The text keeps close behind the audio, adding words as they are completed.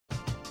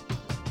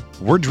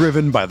We're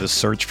driven by the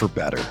search for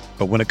better.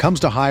 But when it comes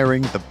to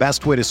hiring, the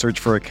best way to search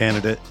for a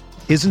candidate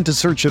isn't to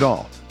search at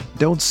all.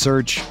 Don't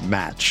search,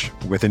 match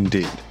with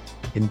Indeed.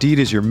 Indeed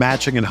is your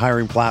matching and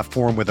hiring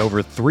platform with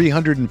over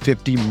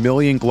 350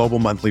 million global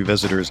monthly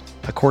visitors,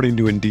 according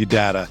to Indeed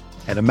data,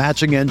 and a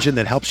matching engine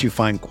that helps you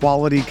find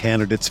quality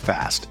candidates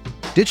fast.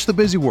 Ditch the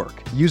busy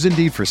work. Use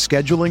Indeed for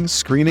scheduling,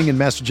 screening, and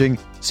messaging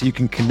so you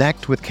can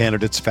connect with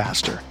candidates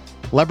faster.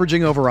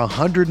 Leveraging over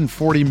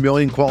 140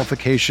 million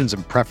qualifications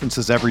and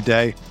preferences every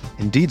day,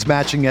 Indeed's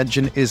matching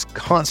engine is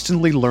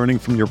constantly learning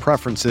from your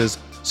preferences,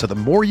 so the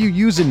more you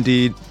use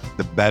Indeed,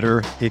 the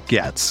better it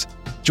gets.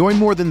 Join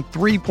more than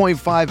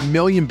 3.5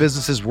 million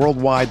businesses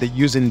worldwide that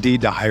use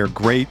Indeed to hire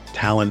great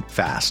talent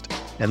fast.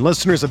 And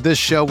listeners of this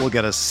show will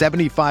get a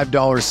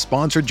 $75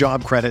 sponsored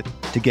job credit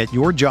to get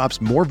your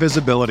jobs more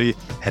visibility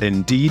at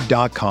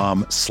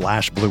Indeed.com/Blue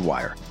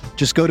Wire.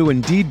 Just go to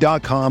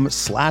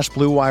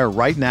Indeed.com/Blue Wire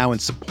right now and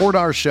support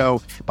our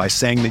show by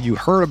saying that you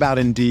heard about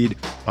Indeed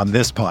on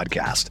this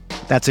podcast.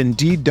 That's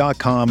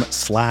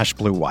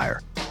Indeed.com/Blue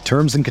Wire.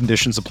 Terms and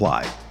conditions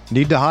apply.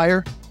 Need to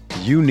hire?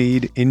 You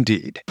need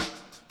Indeed.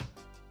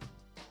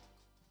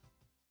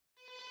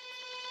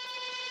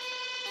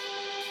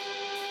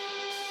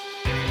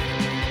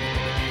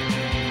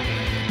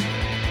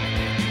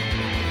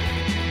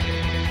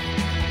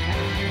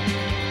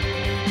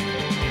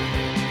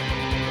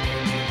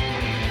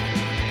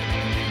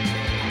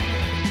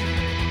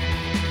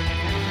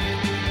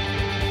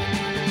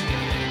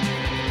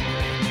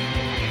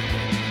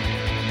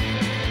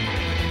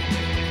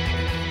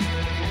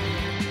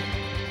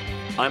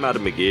 I'm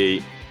Adam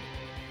McGee.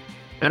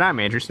 And I'm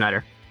Andrew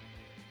Snyder.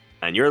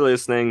 And you're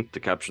listening to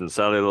Caption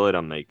Celluloid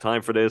on Make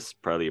Time for This,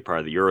 proudly a part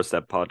of the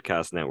Eurostep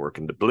Podcast Network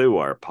and the Blue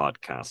Wire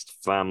Podcast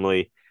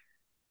family.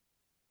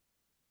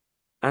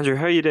 Andrew,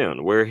 how are you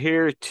doing? We're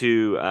here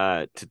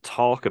to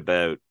talk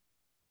about,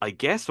 I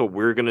guess, what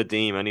we're going to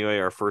deem anyway,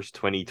 our first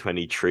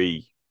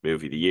 2023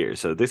 movie of the year.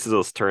 So this is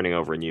us turning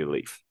over a new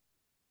leaf.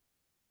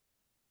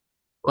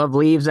 Love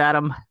leaves,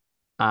 Adam.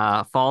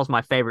 Fall's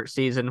my favorite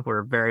season.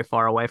 We're very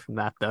far away from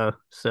that, though,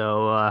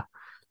 so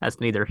that's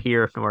neither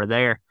here nor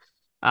there.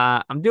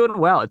 I'm doing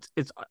well.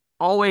 It's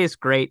always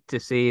great to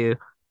see you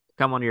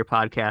come on your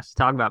podcast,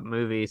 talk about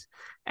movies,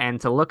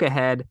 and to look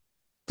ahead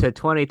to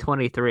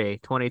 2023.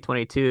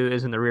 2022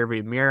 is in the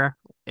rearview mirror.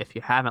 If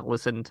you haven't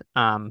listened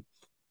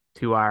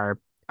to our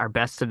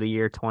Best of the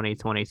Year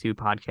 2022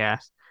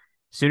 podcast, as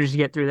soon as you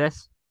get through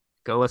this,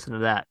 go listen to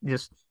that.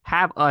 Just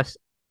have us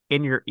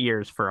in your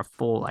ears for a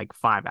full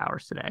 5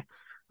 hours today.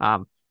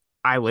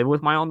 I live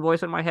with my own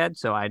voice in my head,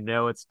 so I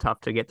know it's tough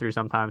to get through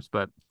sometimes,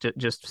 but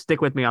just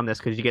stick with me on this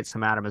because you get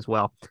some Adam as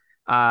well.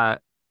 This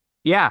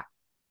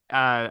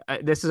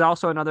is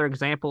also another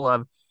example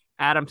of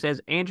Adam says,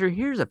 Andrew,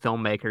 here's a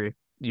filmmaker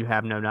you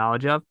have no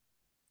knowledge of.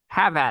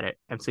 Have at it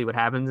and see what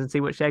happens and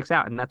see what shakes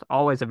out. And that's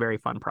always a very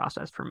fun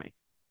process for me.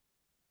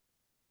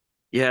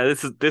 Yeah,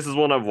 this is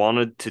what I've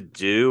wanted to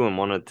do and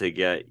wanted to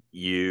get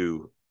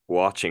you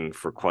watching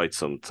for quite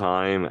some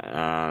time,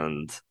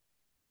 and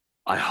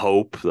I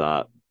hope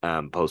that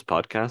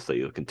post-podcast that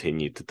you'll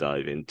continue to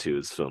dive into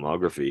his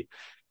filmography.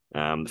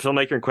 The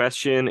filmmaker in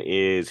question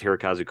is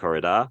Hirokazu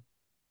Kore-eda,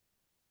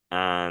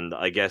 and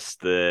I guess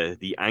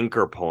the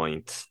anchor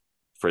point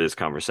for this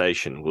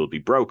conversation will be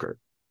Broker,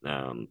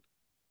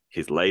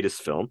 his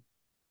latest film,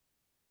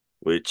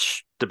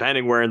 which,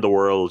 depending where in the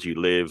world you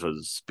live,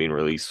 has been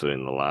released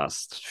within the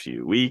last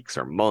few weeks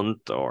or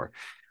month, or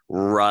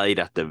right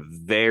at the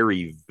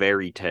very,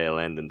 very tail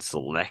end in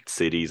select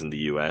cities in the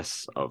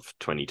US of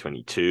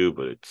 2022,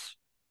 but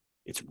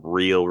its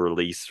real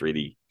release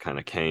really kind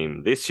of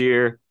came this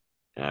year.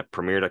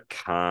 Premiered at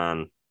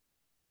Cannes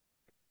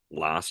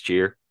last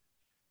year.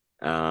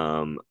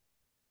 And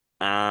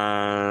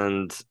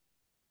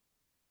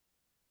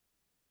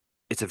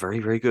it's a very,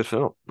 very good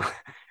film,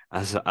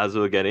 as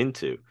we'll get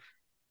into.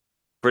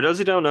 For those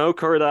who don't know,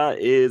 Kore-eda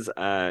is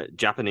a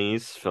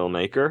Japanese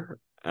filmmaker.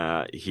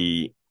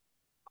 He,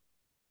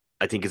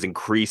 I think, is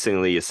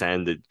increasingly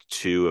ascended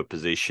to a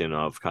position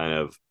of kind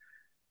of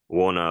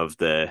one of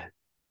the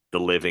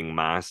living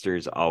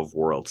masters of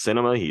world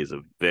cinema. He is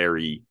a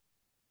very,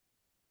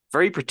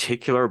 very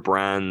particular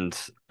brand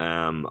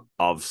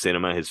of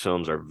cinema. His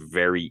films are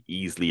very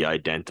easily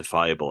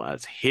identifiable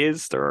as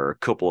his. There are a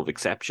couple of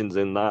exceptions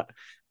in that,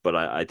 but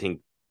I think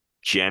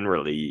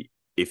generally,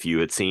 if you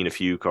had seen a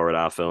few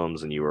Kore-eda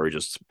films and you were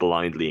just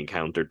blindly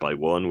encountered by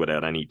one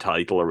without any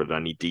title or with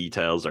any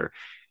details or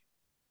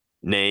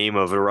name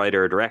of a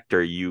writer or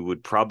director, you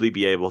would probably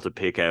be able to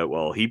pick out,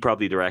 well, he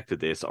probably directed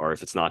this, or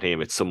if it's not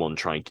him, it's someone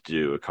trying to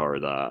do a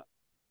Kore-eda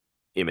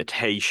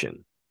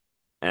imitation,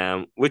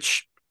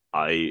 which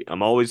I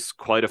am always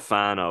quite a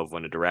fan of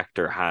when a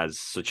director has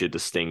such a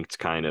distinct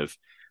kind of,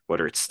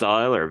 whether it's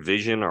style or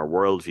vision or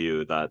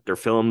worldview, that their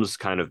films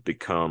kind of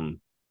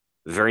become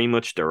very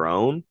much their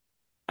own,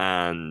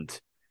 and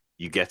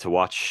you get to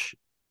watch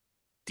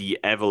the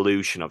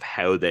evolution of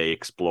how they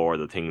explore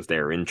the things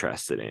they're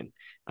interested in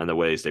and the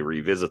ways they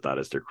revisit that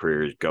as their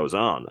career goes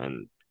on.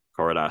 And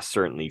Kore-eda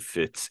certainly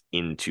fits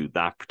into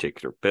that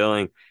particular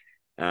billing.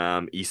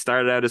 He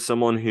started out as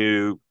someone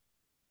who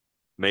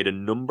made a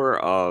number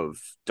of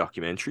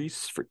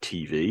documentaries for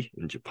TV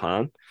in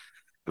Japan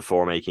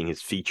before making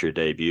his feature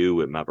debut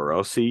with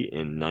Mabarosi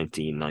in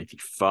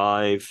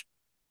 1995.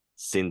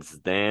 Since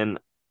then,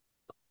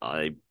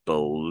 I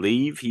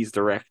believe he's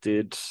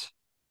directed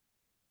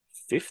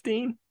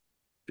 15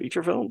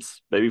 feature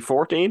films, maybe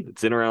 14.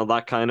 It's in around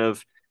that kind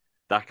of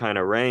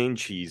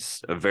range.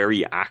 He's a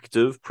very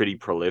active, pretty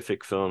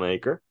prolific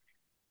filmmaker.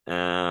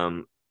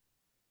 Um,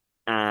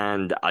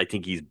 and I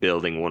think he's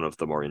building one of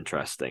the more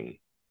interesting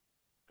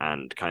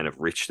and kind of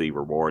richly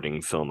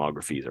rewarding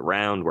filmographies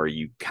around, where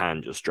you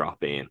can just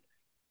drop in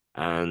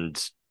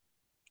and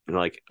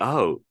like,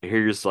 oh,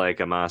 here's like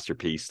a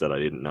masterpiece that I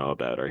didn't know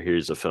about, or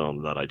here's a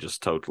film that I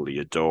just totally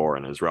adore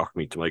and has rocked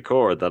me to my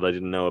core that I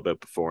didn't know about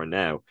before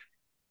now.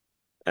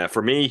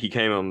 For me, he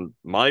came on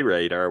my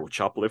radar with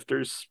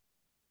Shoplifters,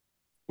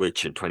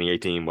 which in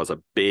 2018 was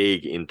a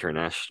big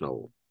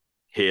international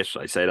hit.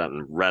 I say that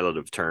in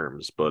relative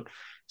terms, but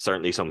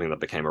certainly something that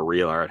became a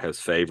real art house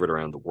favorite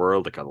around the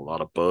world. It got a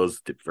lot of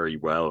buzz, did very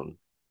well in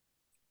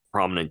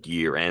prominent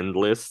year-end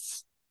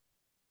lists.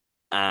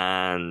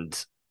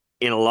 And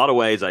in a lot of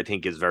ways, I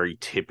think is very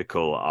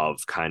typical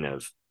of kind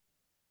of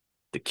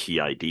the key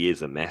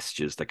ideas and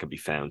messages that can be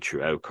found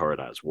throughout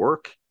Kore-eda's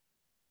work.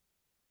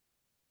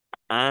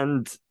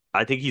 And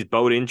I think he's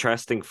both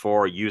interesting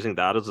for using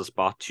that as a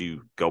spot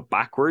to go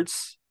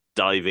backwards,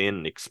 dive in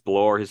and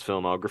explore his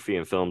filmography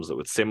and films that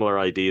with similar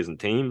ideas and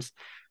themes,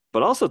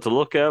 but also to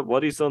look at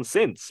what he's done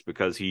since,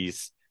 because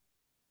he's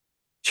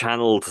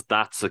channeled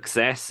that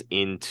success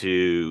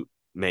into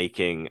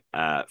making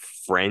a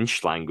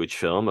French language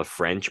film, a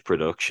French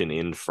production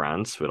in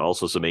France, with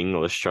also some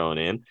English thrown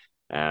in,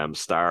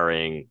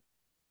 starring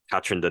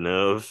Catherine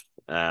Deneuve,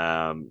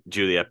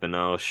 Juliette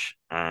Binoche,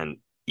 and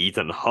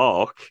Ethan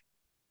Hawke.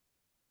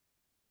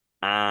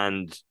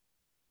 And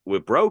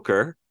with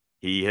Broker,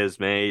 he has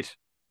made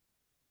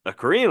a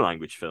Korean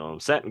language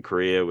film set in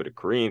Korea with a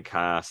Korean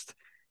cast,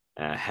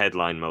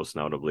 headlined most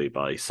notably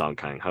by Song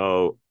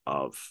Kang-ho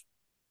of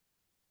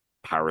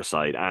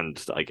Parasite,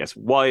 and I guess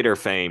wider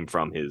fame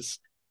from his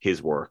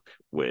work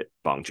with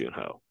Bong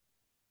Joon-ho.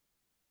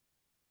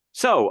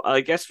 So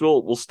I guess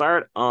we'll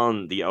start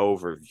on the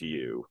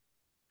overview.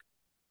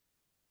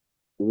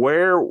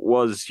 Where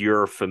was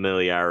your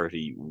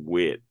familiarity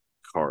with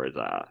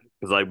Kore-eda?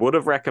 Because I would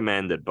have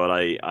recommended, but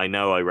I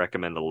know I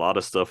recommend a lot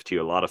of stuff to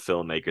you, a lot of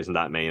filmmakers, and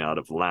that may not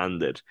have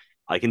landed.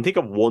 I can think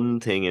of one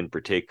thing in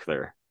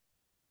particular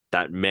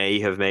that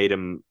may have made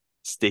him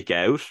stick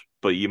out,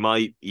 but you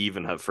might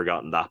even have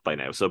forgotten that by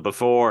now. So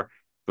before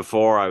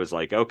I was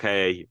like,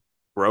 okay,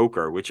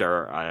 Broker, which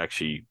I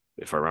actually,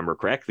 if I remember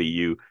correctly,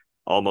 you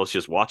almost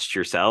just watched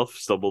yourself,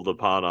 stumbled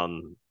upon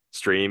on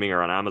streaming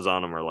or on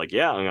Amazon, and were like,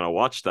 yeah, I'm gonna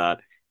watch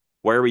that.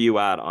 Where were you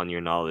at on your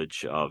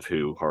knowledge of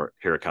who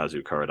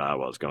Hirokazu Kore-eda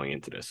was going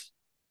into this?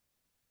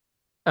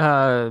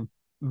 Uh,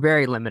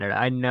 very limited.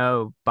 I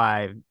know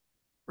by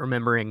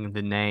remembering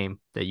the name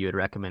that you had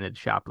recommended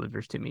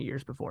Shoplifters to me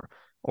years before,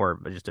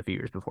 or just a few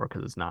years before,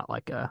 because it's not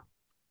like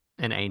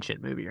an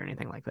ancient movie or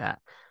anything like that.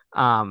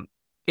 Um,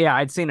 yeah,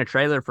 I'd seen a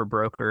trailer for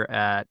Broker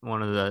at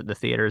one of the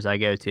theaters I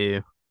go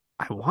to.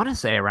 I want to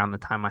say around the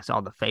time I saw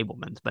The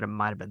Fablemans, but it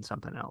might have been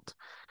something else.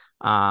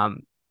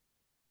 Um,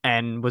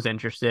 and was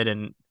interested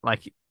in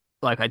like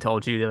I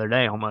told you the other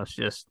day, almost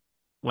just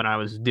when I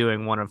was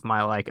doing one of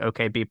my like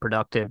okay, be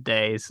productive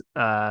days,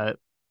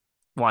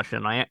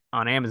 watching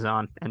on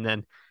Amazon, and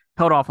then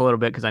held off a little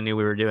bit because I knew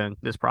we were doing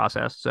this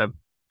process. So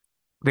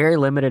very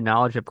limited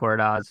knowledge of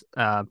Kore-eda's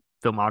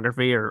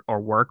filmography or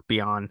work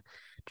beyond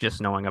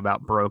just knowing about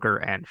Broker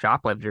and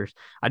Shoplifters.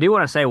 I do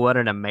want to say what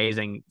an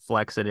amazing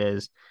flex it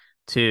is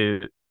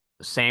to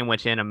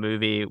sandwich in a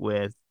movie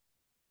with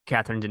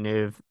Catherine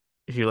Deneuve,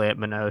 Juliette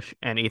Binoche,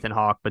 and Ethan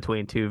Hawke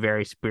between two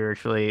very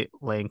spiritually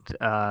linked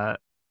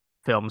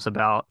films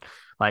about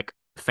like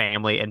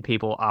family and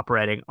people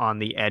operating on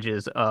the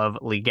edges of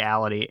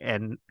legality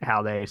and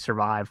how they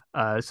survive.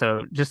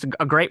 So just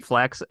a great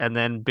flex, and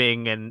then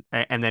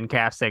and then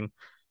casting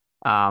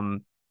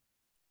um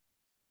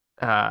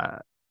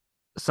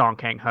Song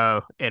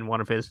Kang-ho in one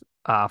of his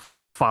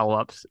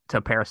follow-ups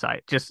to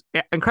Parasite. Just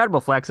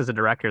incredible flex as a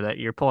director that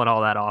you're pulling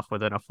all that off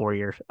within a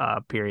 4-year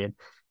period.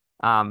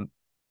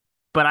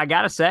 But I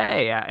gotta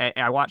say,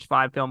 I watched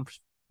 5 films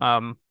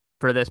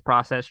for this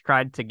process,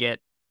 tried to get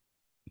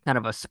kind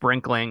of a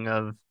sprinkling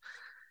of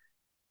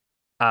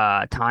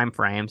time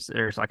frames.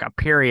 There's like a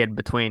period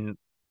between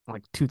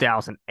like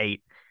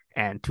 2008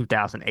 and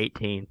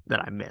 2018 that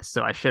I missed.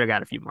 So I should have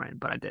got a few more in,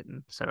 but I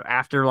didn't. So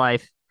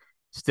Afterlife,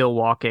 Still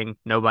Walking,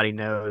 Nobody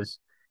Knows,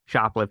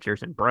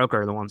 Shoplifters, and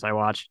Broker are the ones I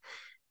watched.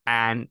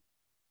 And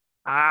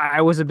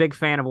I was a big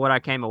fan of what I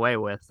came away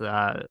with.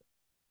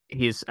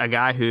 He's a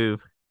guy who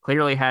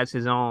clearly has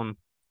his own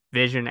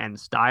vision and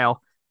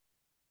style.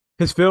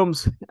 His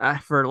films,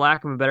 for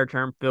lack of a better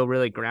term, feel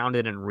really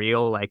grounded and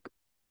real. Like,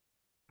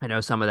 I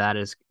know some of that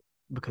is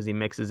because he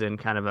mixes in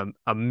kind of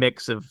a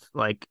mix of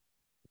like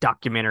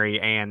documentary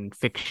and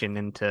fiction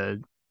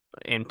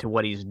into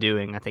what he's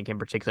doing. I think in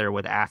particular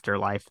with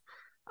Afterlife,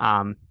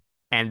 Um,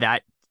 and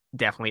that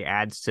definitely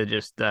adds to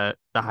just the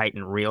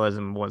heightened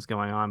realism of what's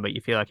going on. But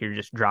you feel like you're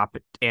just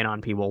dropping in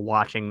on people,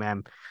 watching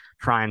them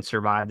try and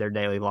survive their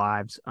daily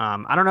lives.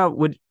 I don't know.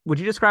 Would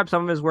you describe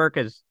some of his work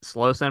as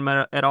slow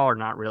cinema at all, or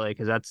not really?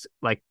 Because that's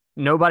like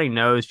nobody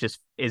knows. Just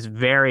is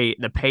very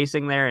the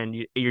pacing there, and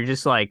you're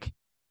just like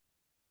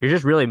you're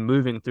just really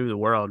moving through the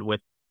world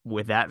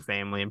with that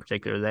family in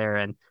particular there,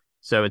 and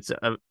so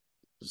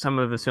some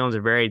of his films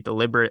are very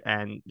deliberate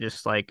and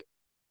just like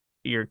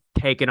you're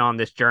taking on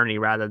this journey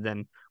rather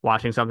than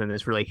watching something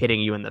that's really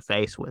hitting you in the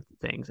face with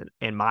things,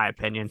 in my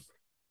opinion.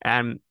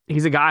 And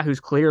he's a guy who's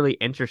clearly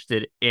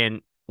interested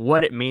in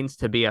what it means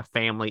to be a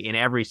family in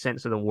every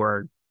sense of the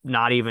word,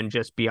 not even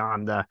just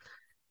beyond the,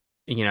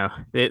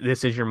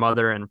 this is your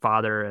mother and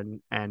father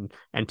and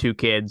two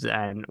kids,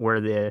 and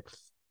we're the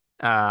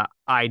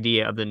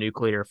idea of the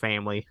nuclear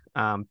family.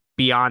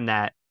 Beyond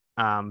that,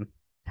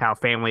 how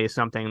family is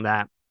something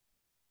that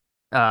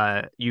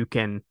you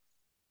can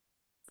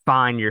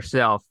find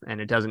yourself,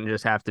 and it doesn't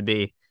just have to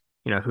be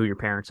who your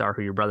parents are,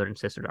 who your brother and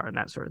sister are, and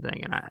that sort of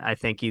thing. And I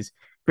think he's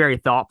very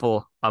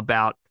thoughtful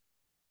about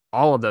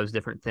all of those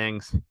different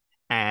things,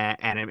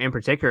 and in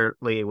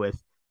particularly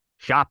with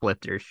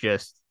shoplifters,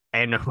 just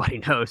and nobody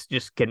knows,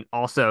 just can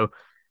also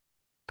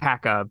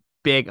pack a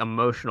big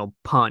emotional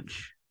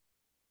punch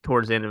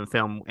towards the end of the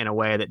film in a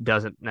way that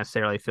doesn't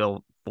necessarily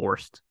feel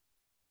forced.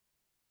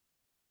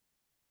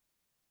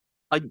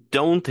 I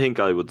don't think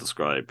I would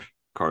describe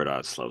Kore-eda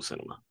as slow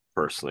cinema,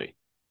 personally.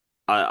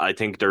 I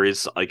think there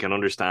is, I can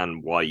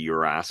understand why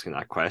you're asking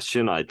that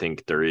question. I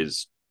think there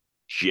is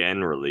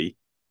generally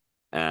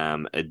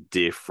a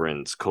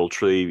difference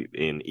culturally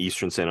in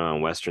Eastern cinema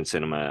and Western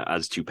cinema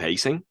as to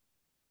pacing.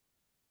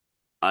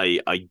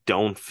 I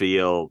don't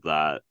feel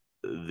that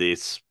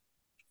this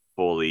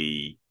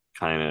fully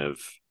kind of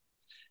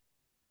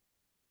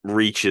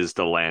reaches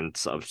the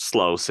lengths of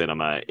slow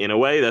cinema in a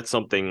way that's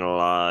something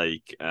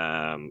like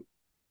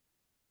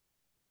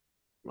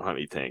let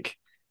me think.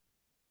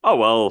 Oh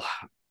well,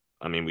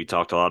 I mean, we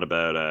talked a lot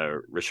about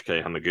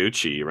Rishike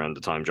Hamaguchi around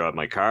the time Drive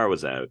My Car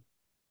was out.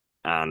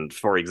 And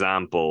for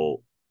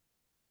example,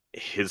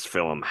 his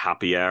film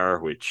Happy Hour,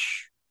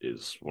 which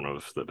is one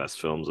of the best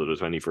films of the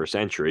 21st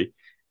century,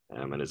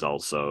 and is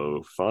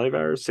also 5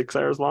 hours, 6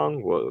 hours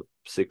long. Well,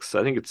 six,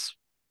 I think it's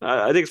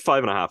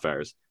 5.5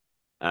 hours.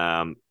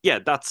 Yeah,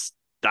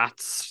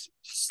 that's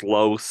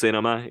slow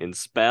cinema in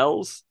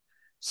spells.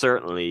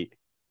 Certainly,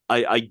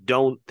 I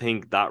don't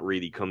think that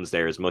really comes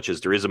there as much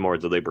as there is a more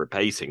deliberate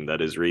pacing that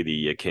is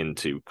really akin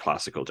to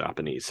classical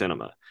Japanese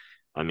cinema.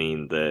 I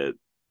mean, the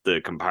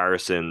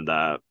comparison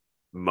that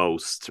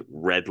most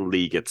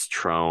readily gets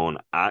thrown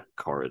at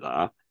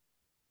Kore-eda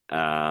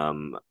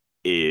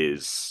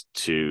is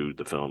to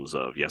the films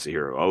of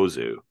Yasuhiro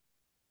Ozu.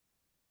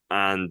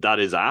 And that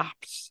is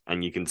apt.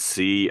 And you can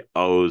see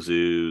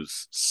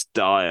Ozu's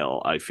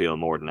style, I feel,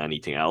 more than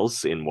anything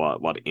else in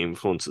what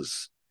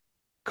influences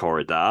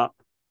Kore-eda.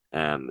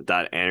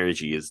 That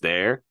energy is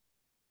there.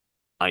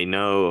 I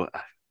know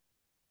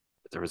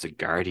there was a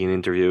Guardian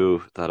interview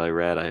that I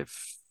read. I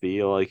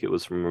feel like it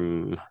was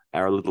from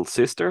Our Little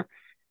Sister,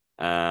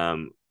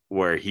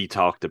 where he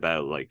talked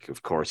about, like,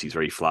 of course, he's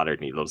very flattered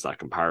and he loves that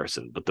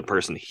comparison. But the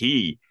person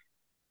he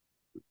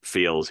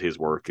feels his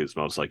work is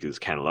most like is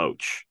Ken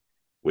Loach,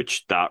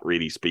 which that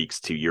really speaks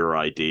to your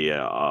idea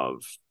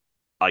of,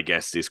 I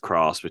guess, this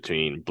cross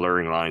between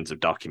blurring lines of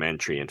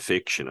documentary and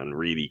fiction and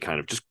really kind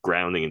of just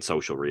grounding in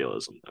social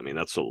realism. I mean,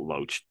 that's what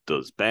Loach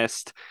does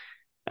best.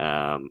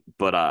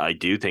 But I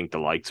do think the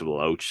likes of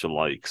Loach, the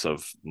likes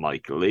of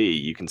Mike Lee,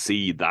 you can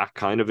see that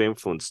kind of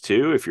influence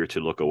too if you're to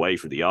look away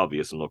from the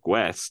obvious and look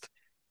west.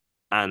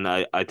 And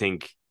I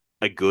think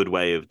a good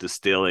way of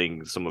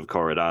distilling some of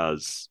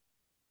Kore-eda's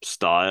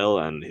style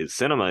and his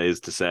cinema is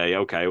to say,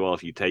 okay, well,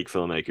 if you take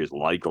filmmakers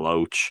like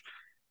Loach,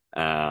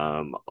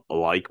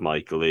 like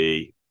Mike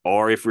Lee,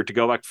 or if we're to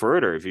go back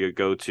further, if you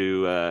go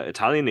to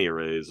Italian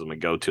neorealism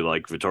and go to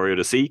like Vittorio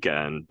De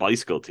Sica and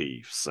Bicycle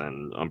Thieves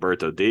and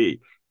Umberto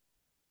D,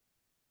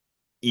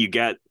 you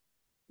get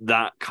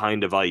that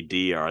kind of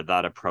idea or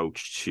that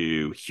approach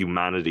to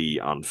humanity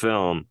on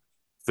film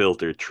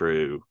filtered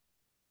through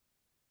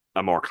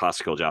a more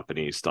classical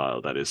Japanese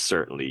style that is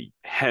certainly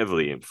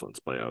heavily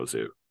influenced by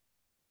Ozu.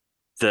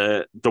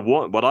 The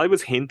one what I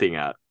was hinting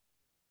at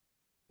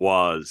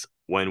was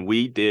when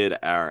we did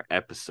our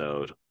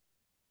episode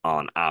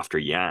on After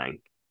Yang,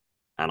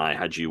 and I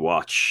had you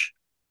watch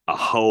a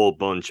whole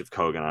bunch of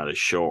Kogonada's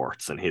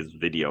shorts and his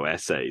video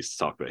essays to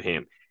talk about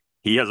him.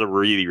 He has a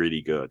really,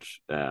 really good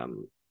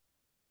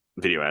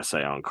video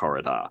essay on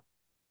Kore-eda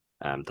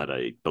that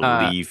I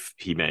believe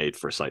he made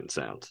for Sight and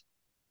Sound.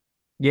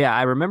 Yeah,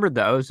 I remembered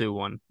the Ozu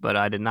one, but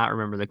I did not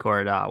remember the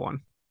Kore-eda one.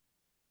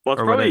 Well,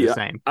 it's or probably were they the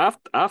same?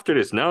 After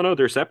this. No,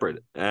 they're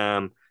separate.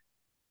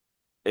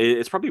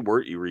 It's probably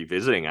worth you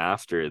revisiting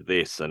after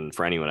this, and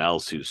for anyone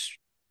else who's,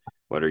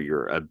 whether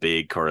you're a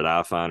big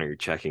Kore-eda fan or you're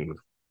checking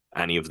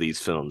any of these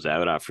films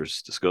out after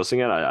discussing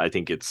it, I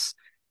think it's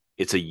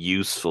a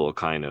useful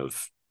kind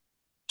of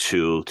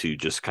tool to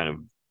just kind of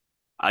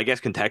I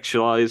guess,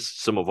 contextualize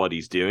some of what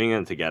he's doing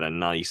and to get a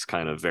nice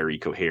kind of very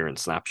coherent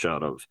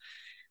snapshot of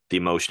the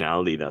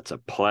emotionality that's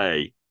at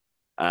play.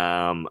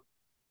 Um,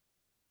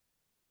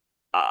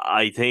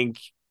 I think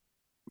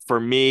for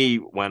me,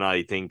 when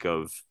I think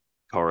of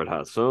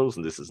Kore-eda's films,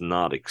 and this is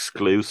not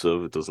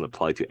exclusive, it doesn't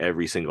apply to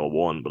every single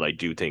one, but I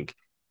do think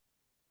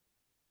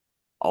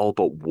all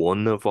but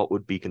one of what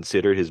would be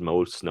considered his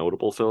most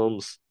notable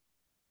films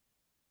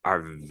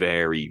are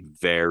very,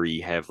 very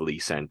heavily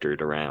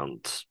centered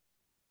around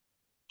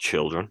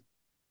children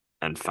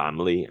and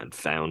family and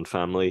found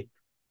family.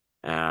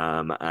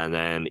 And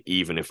then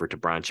even if we're to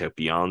branch out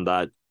beyond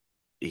that,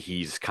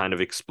 he's kind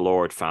of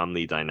explored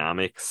family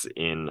dynamics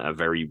in a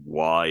very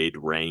wide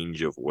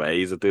range of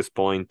ways at this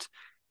point.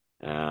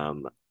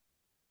 Um,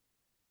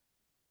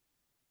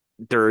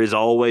 there is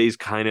always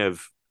kind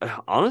of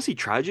honestly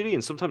tragedy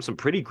and sometimes some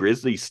pretty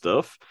grisly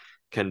stuff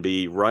can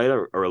be right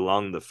or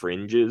along the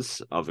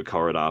fringes of a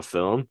Kore-eda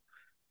film,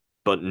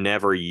 but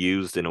never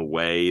used in a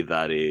way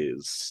that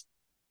is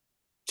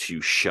to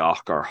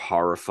shock or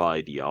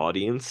horrify the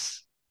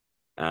audience.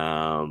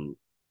 Um,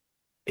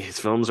 his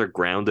films are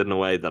grounded in a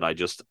way that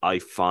I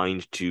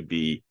find to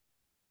be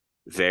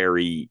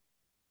very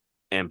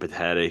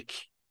empathetic.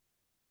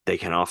 They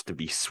can often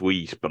be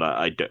sweet, but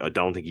I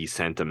don't think he's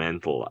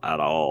sentimental at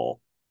all.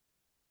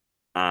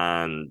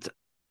 And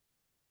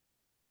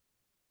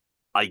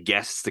I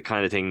guess the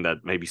kind of thing that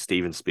maybe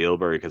Steven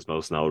Spielberg has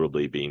most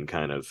notably been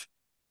kind of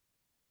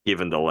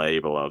given the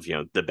label of,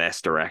 the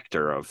best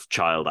director of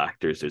child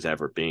actors there's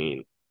ever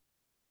been.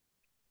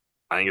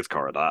 I think it's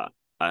Kore-eda.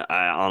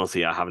 I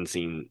honestly, I haven't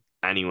seen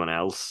anyone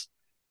else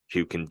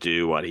who can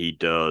do what he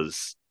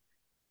does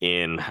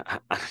in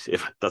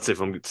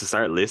if I'm to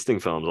start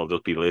listing films, I'll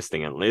just be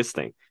listing and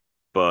listing.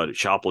 But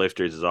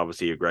Shoplifters is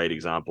obviously a great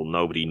example.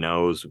 Nobody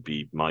Knows would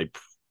be my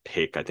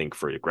pick, I think,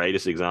 for the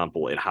greatest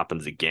example. It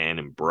Happens Again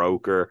in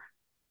Broker.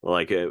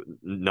 Like,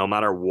 no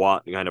matter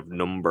what kind of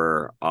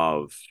number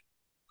of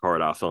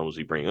Kore-eda films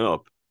we bring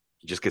up,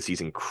 he just gets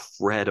these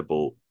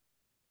incredible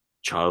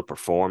child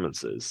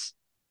performances.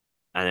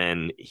 And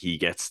then he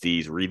gets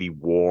these really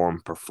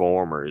warm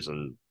performers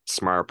and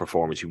smart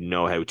performers who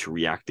know how to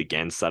react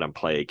against that and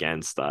play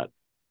against that.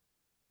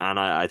 And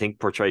I think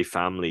portray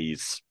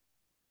families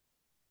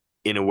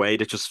in a way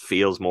that just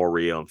feels more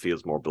real and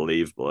feels more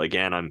believable.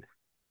 Again,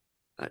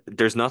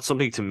 there's not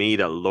something to me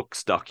that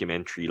looks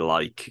documentary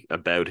like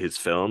about his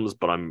films,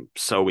 but I'm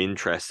so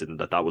interested in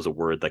that was a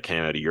word that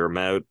came out of your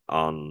mouth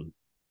on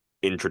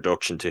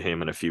introduction to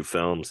him in a few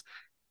films.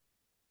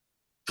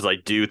 Because I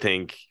do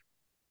think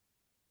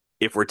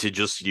if we're to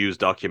just use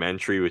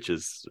documentary, which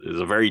is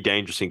a very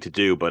dangerous thing to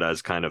do, but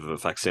as kind of a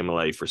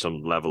facsimile for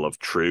some level of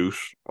truth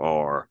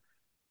or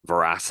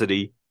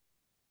veracity,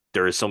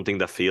 there is something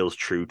that feels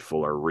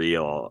truthful or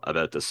real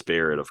about the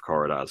spirit of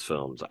Kore-eda's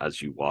films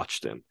as you watch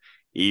them,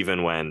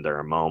 even when there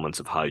are moments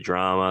of high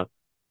drama.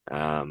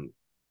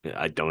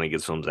 I don't think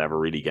his films ever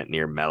really get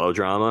near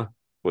melodrama,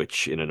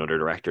 which in another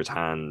director's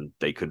hand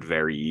they could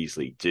very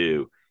easily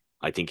do.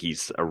 I think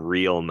he's a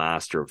real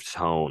master of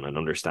tone and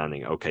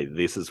understanding, okay,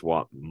 this is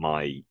what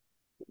my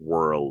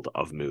world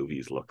of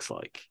movies looks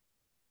like.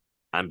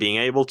 And being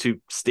able to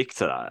stick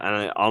to that.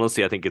 And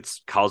honestly, I think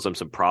it's caused him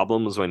some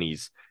problems when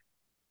he's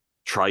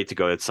tried to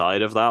go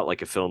outside of that,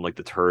 like a film like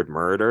The Third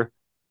Murder,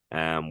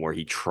 where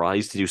he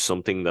tries to do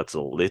something that's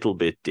a little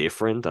bit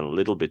different and a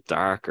little bit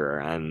darker.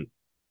 And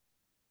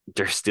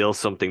there's still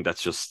something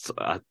that's just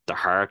at the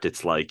heart.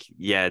 It's like,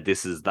 yeah,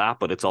 this is that,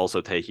 but it's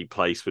also taking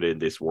place within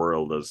this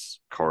world as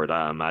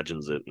Kore-eda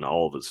imagines it in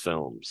all of his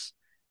films.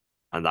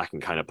 And that can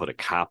kind of put a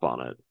cap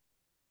on it.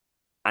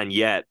 And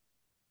yet,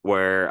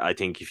 where I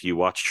think if you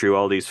watch through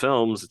all these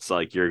films, it's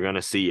like you're going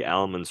to see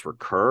elements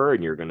recur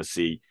and you're going to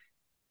see.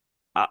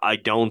 I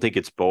don't think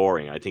it's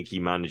boring. I think he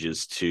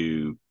manages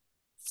to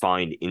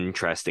find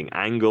interesting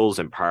angles,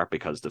 in part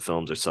because the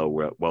films are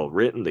so well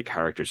written, the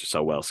characters are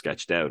so well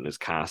sketched out, and his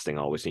casting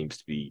always seems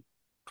to be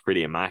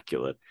pretty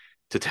immaculate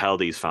to tell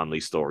these family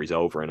stories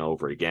over and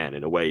over again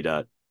in a way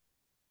that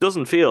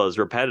doesn't feel as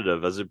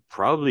repetitive as it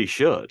probably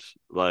should.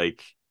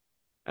 Like,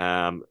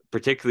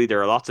 particularly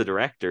there are lots of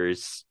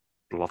directors,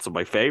 lots of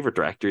my favorite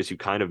directors who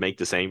kind of make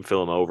the same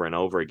film over and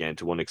over again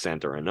to one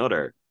extent or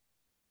another.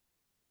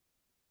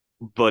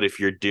 But if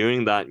you're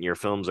doing that and your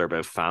films are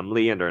about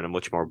family and they're in a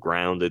much more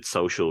grounded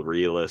social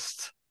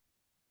realist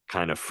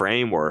kind of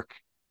framework,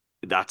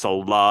 that's a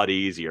lot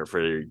easier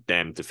for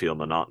them to feel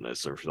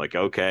monotonous or like,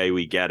 okay,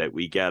 we get it,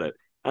 we get it.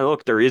 And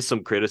look, there is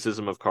some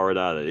criticism of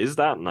Kore-eda that is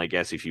that, and I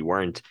guess if you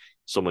weren't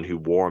someone who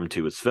warmed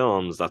to his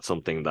films, that's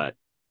something that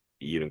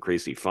you'd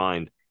increasingly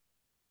find.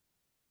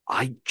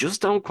 I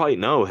just don't quite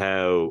know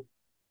how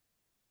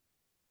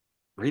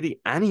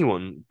really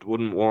anyone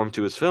wouldn't warm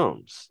to his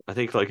films. I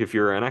think like if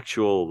you're an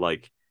actual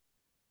like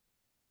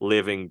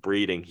living,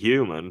 breathing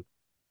human,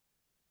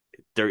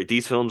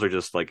 these films are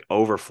just like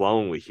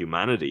overflowing with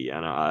humanity,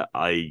 and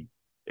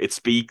it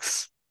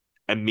speaks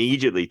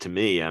immediately to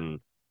me, and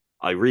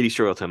I really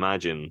struggle to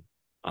imagine.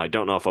 I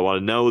don't know if I want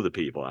to know the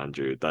people,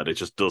 Andrew, that it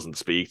just doesn't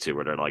speak to,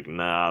 where they're like,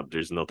 nah,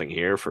 there's nothing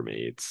here for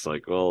me. It's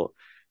like, well,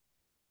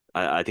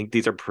 I think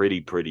these are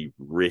pretty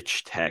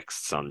rich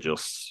texts on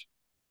just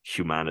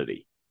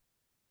humanity.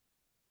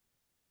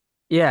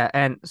 Yeah,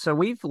 and so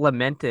we've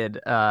lamented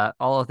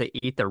all of the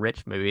Eat the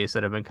Rich movies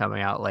that have been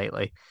coming out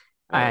lately.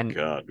 Oh And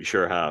God, we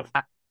sure have.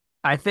 I,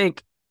 I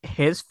think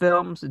his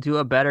films do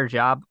a better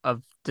job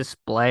of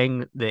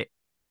displaying the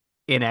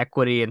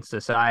inequity in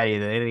society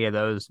than any of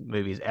those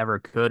movies ever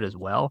could as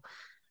well.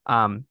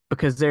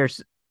 Because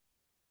there's,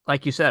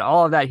 like you said,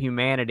 all of that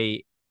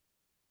humanity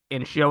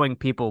in showing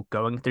people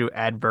going through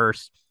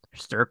adverse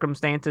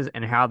circumstances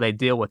and how they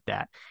deal with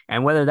that.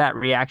 And whether that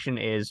reaction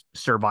is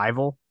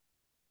survival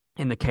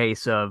in the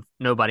case of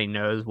Nobody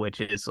Knows, which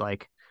is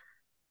like,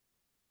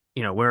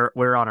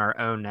 we're on our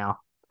own now.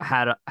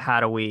 How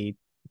do we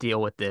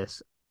deal with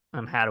this?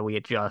 And how do we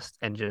adjust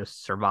and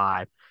just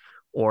survive?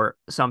 Or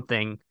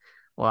something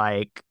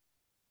like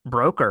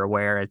Broker,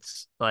 where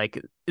it's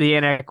like the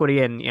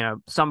inequity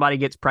and somebody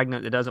gets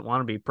pregnant that doesn't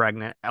want to be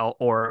pregnant,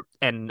 or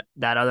and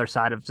that other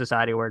side of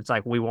society where it's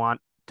like we want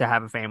to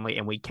have a family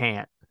and we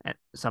can't,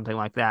 something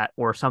like that.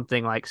 Or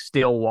something like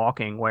Still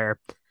Walking, where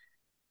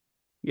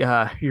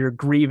you're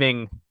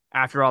grieving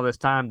after all this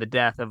time the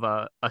death of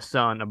a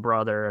son, a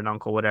brother, an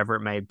uncle, whatever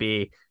it may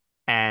be,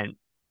 and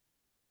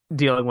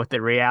dealing with the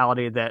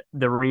reality that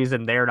the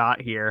reason they're not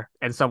here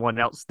and someone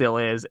else still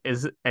is,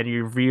 and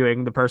you're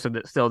viewing the person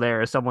that's still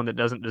there as someone that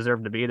doesn't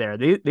deserve to be there.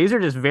 These are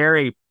just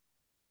very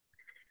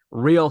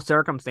real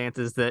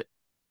circumstances that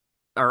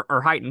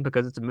are heightened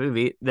because it's a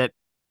movie that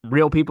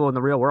real people in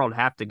the real world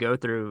have to go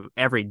through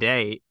every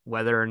day,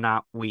 whether or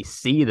not we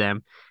see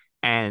them.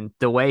 And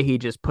the way he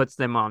just puts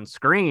them on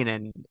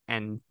screen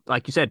and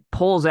like you said,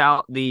 pulls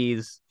out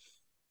these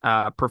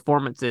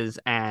performances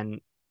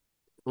and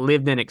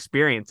lived in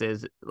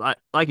experiences.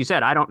 Like you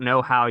said, I don't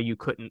know how you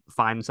couldn't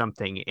find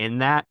something in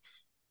that.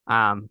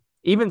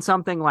 Even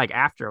something like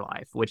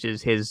Afterlife, which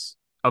is his,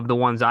 of the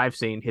ones I've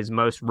seen, his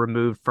most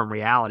removed from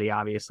reality,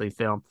 obviously,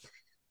 film,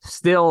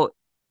 still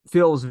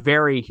feels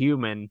very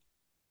human.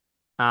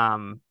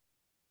 And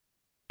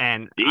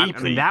I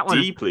mean that one,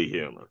 deeply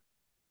human.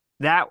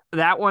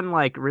 that one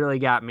like really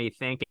got me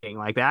thinking.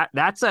 Like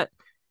that's a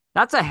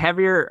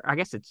heavier, I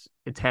guess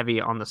it's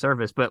heavy on the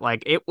surface, but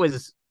like it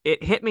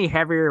hit me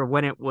heavier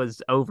when it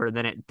was over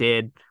than it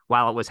did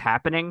while it was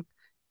happening.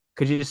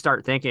 Because you just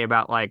start thinking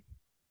about like,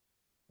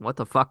 what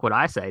the fuck would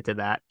I say to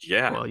that?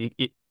 Yeah. Well,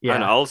 Yeah.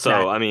 And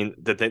also, I mean,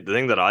 the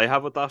thing that I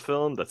have with that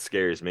film that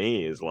scares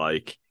me is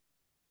like,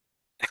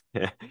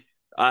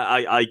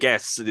 I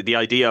guess the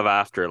idea of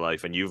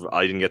afterlife, and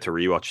I didn't get to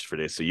rewatch it for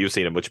this, so you've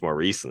seen it much more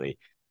recently,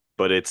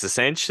 but it's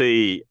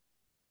essentially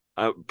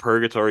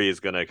purgatory is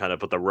going to kind of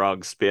put the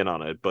wrong spin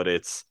on it, but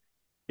it's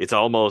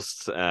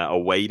almost a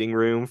waiting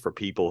room for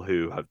people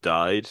who have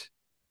died,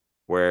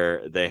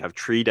 where they have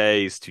 3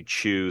 days to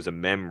choose a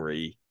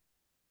memory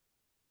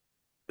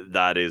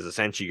that is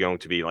essentially going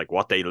to be like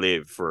what they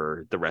live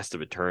for the rest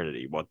of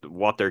eternity,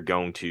 what they're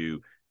going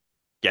to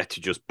get to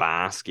just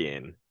bask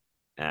in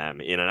an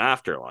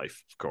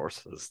afterlife, of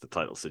course, as the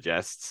title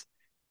suggests.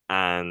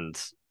 And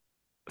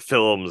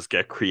films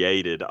get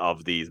created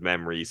of these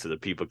memories so that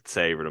people can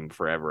savor them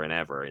forever and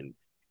ever. And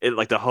it,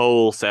 like, the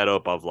whole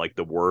setup of like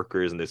the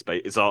workers in this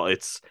space,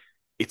 it's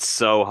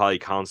so high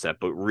concept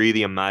but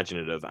really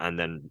imaginative, and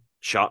then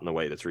shot in a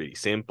way that's really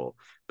simple.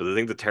 But the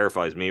thing that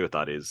terrifies me with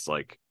that is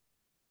like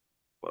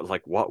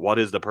what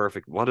is the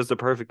perfect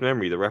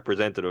memory, the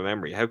representative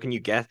memory? How can you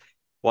get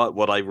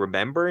what I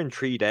remember in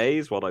 3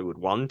 days, what I would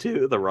want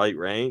to, the right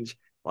range?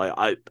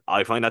 Like,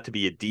 I find that to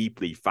be a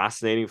deeply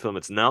fascinating film.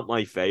 It's not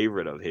my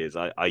favorite of his.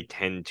 I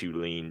tend to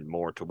lean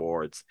more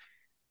towards,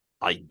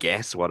 I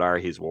guess, what are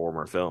his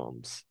warmer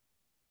films.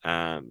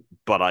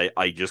 But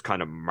I just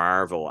kind of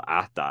marvel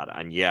at that.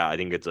 And yeah, I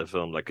think it's a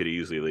film that could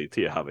easily lead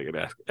to you having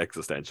an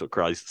existential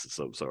crisis of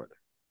some sort.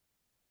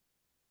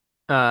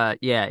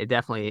 Yeah, it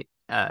definitely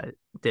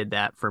did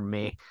that for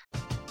me.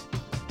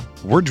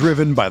 We're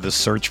driven by the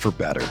search for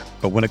better.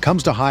 But when it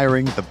comes to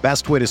hiring, the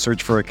best way to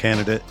search for a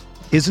candidate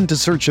isn't to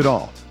search at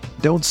all.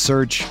 Don't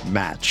search,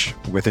 match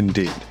with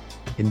Indeed.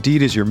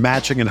 Indeed is your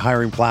matching and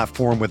hiring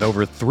platform with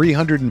over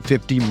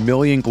 350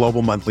 million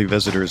global monthly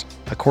visitors,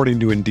 according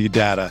to Indeed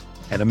data,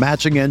 and a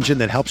matching engine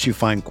that helps you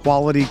find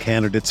quality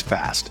candidates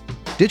fast.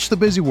 Ditch the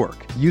busy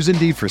work. Use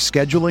Indeed for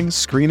scheduling,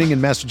 screening,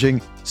 and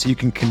messaging so you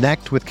can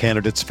connect with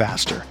candidates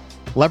faster.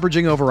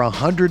 Leveraging over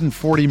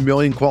 140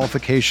 million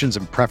qualifications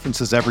and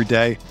preferences every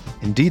day,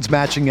 Indeed's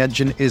matching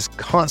engine is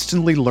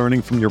constantly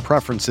learning from your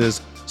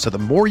preferences, so the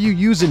more you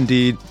use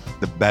Indeed,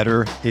 the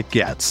better it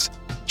gets.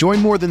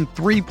 Join more than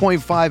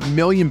 3.5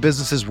 million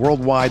businesses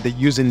worldwide that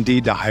use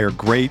Indeed to hire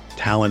great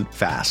talent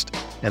fast.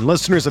 And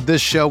listeners of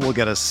this show will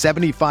get a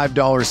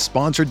 $75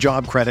 sponsored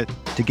job credit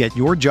to get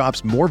your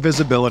jobs more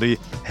visibility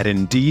at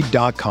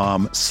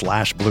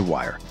Indeed.com/Blue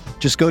Wire.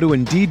 Just go to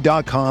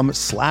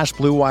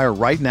Indeed.com/Blue Wire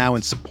right now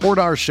and support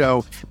our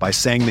show by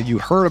saying that you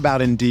heard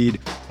about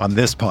Indeed on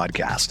this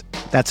podcast.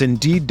 That's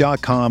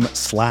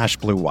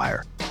Indeed.com/Blue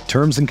Wire.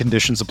 Terms and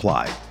conditions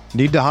apply.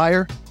 Need to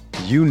hire?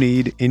 You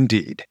need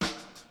Indeed.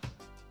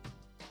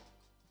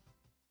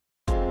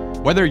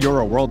 Whether you're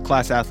a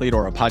world-class athlete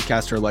or a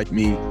podcaster like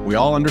me, we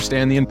all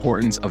understand the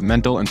importance of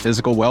mental and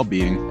physical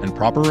well-being and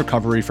proper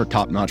recovery for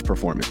top-notch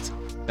performance.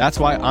 That's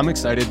why I'm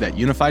excited that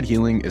Unified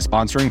Healing is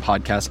sponsoring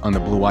podcasts on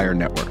the Blue Wire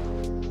Network.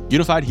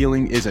 Unified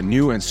Healing is a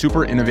new and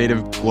super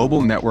innovative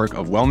global network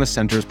of wellness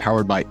centers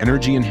powered by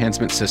Energy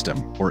Enhancement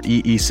System, or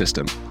EE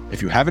System.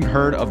 If you haven't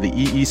heard of the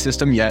EE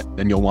System yet,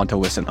 then you'll want to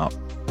listen up.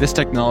 This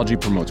technology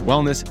promotes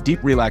wellness,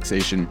 deep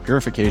relaxation,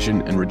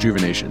 purification, and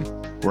rejuvenation.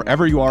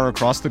 Wherever you are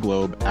across the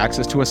globe,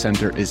 access to a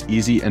center is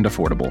easy and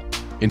affordable.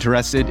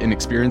 Interested in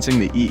experiencing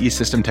the EE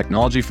System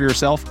technology for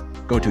yourself?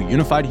 Go to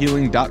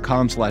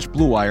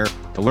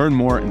unifiedhealing.com/bluewire to learn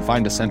more and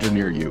find a center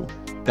near you.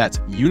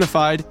 That's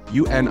unified,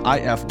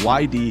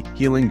 UNIFYD,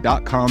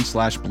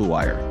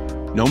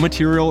 healing.com/bluewire. No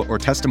material or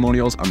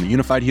testimonials on the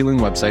Unified Healing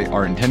website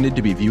are intended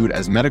to be viewed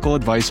as medical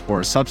advice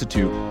or a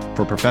substitute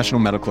for professional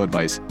medical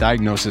advice,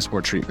 diagnosis,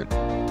 or treatment.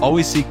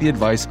 Always seek the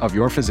advice of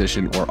your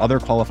physician or other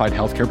qualified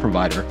healthcare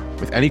provider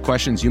with any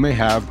questions you may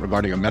have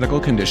regarding a medical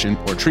condition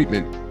or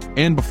treatment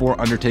and before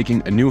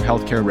undertaking a new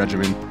healthcare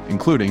regimen,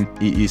 including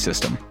EE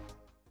System.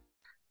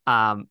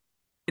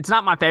 It's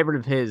not my favorite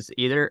of his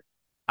either.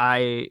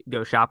 I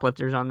go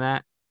Shoplifters on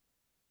that.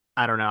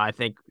 I don't know. I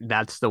think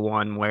that's the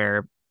one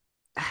where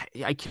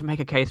I can make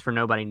a case for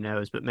Nobody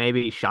Knows, but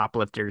maybe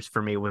Shoplifters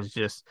for me was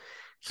just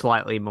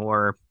slightly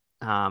more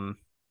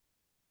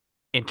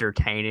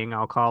entertaining,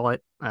 I'll call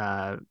it.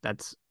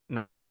 That's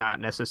not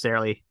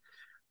necessarily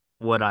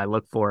what I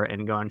look for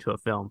in going to a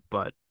film,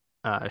 but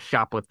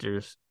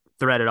Shoplifters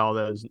threaded all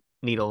those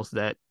needles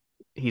that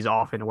he's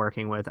often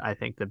working with, I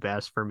think, the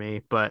best for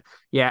me. But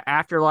yeah,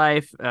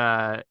 Afterlife,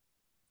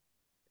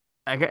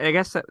 I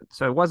guess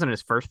so. It wasn't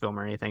his first film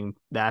or anything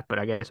but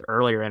I guess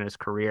earlier in his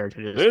career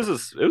to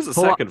just it was a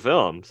second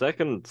film,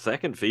 second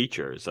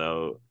feature,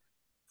 so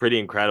pretty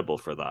incredible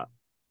for that.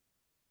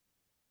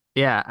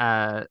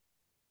 Yeah,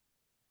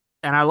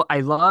 and I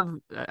love.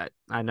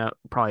 I know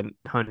probably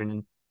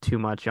honing too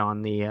much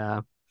on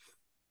the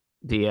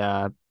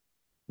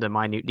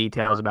minute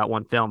details about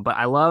one film, but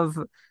I love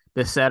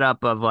the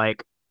setup of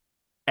like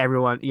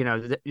everyone,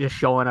 just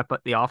showing up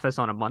at the office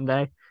on a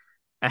Monday,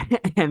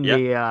 and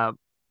the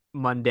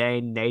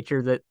mundane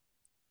nature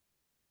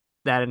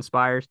that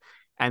inspires.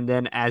 And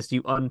then as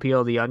you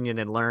unpeel the onion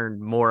and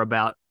learn more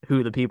about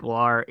who the people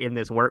are in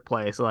this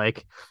workplace,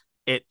 like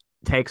it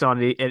takes on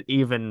an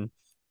even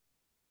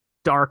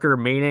darker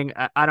meaning.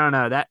 I don't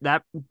know,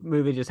 that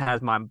movie just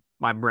has my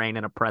brain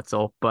in a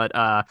pretzel. But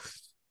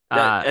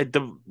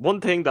the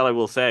one thing that I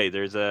will say,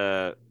 there's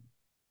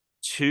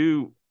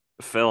two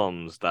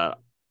films that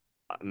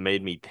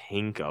made me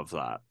think of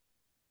that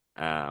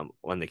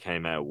when they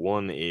came out.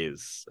 One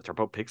is, they're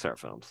both Pixar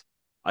films.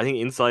 I think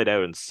Inside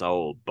Out and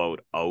Soul both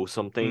owe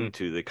something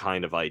to the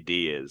kind of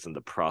ideas and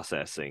the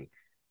processing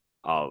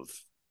of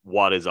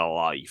what is a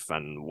life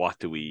and what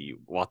do we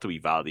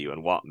value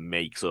and what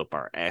makes up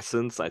our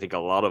essence. I think a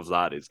lot of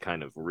that is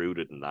kind of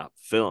rooted in that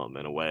film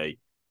in a way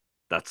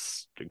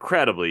that's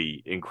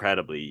incredibly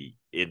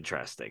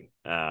interesting.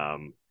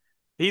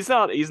 He's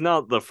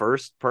not the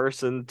first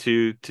person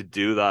to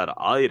do that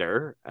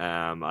either.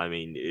 I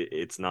mean,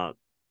 it's not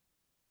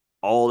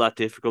all that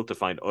difficult to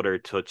find other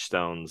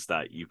touchstones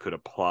that you could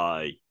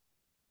apply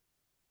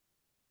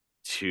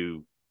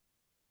to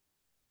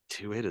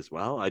it as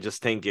well. I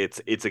just think it's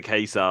a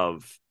case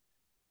of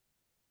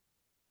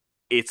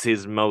it's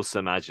his most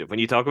imaginative. When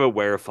you talk about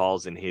where it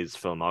falls in his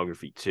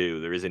filmography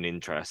too, there is an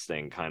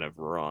interesting kind of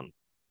run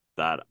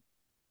that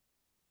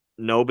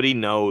Nobody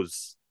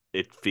Knows.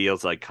 It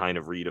feels like kind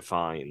of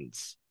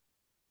redefines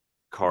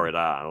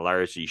Kore-eda and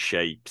largely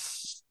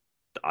shapes,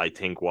 I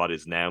think, what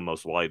is now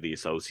most widely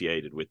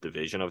associated with the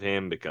vision of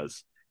him,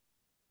 because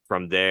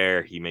from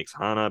there he makes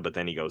Hannah, but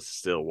then he goes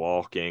Still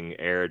Walking,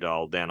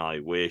 Airdoll, Then I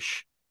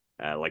Wish,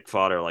 Like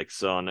Father, Like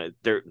Son.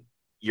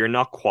 You're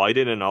not quite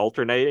in an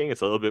alternating,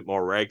 it's a little bit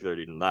more regular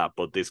than that,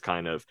 but this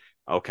kind of,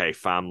 okay,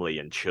 family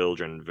and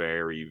children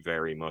very,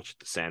 very much at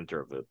the center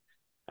of it,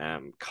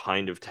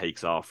 kind of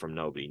takes off from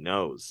Nobody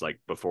Knows.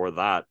 Like before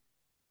that,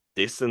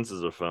 Distance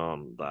is a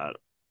film that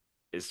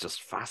is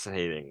just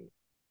fascinating,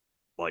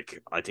 like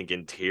I think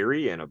in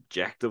theory and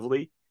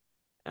objectively.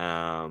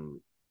 For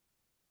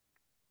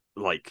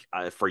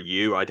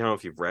you, I don't know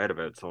if you've read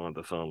about some of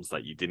the films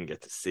that you didn't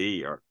get to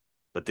see,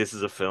 but this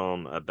is a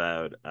film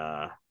about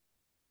a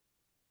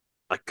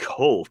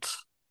cult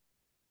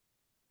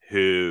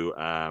who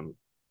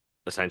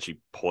essentially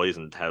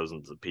poisoned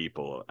thousands of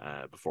people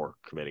before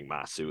committing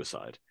mass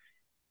suicide.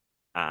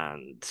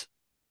 And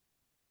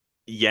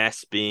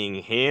yes, being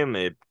him,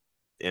 it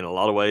in a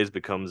lot of ways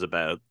becomes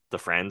about the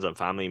friends and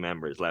family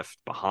members left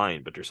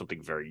behind, but there's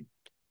something very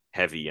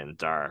heavy and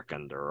dark,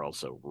 and there are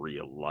also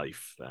real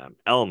life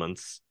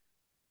elements.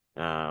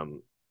 I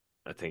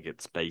think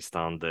it's based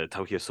on the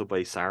Tokyo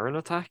subway sarin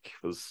attack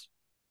was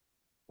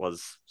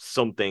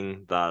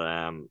something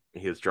that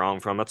he has drawn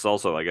from. It's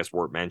also, I guess,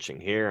 worth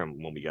mentioning here,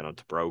 and when we get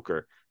onto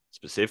Broker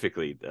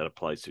specifically, that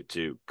applies to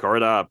too.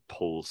 Kore-eda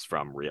pulls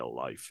from real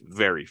life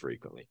very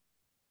frequently.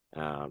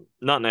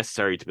 Not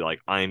necessary to be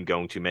like, I'm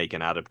going to make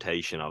an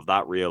adaptation of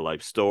that real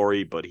life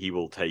story, but he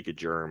will take a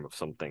germ of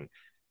something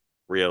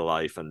real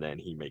life and then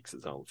he makes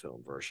his own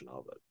film version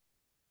of it.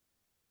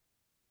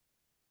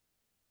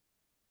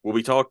 Will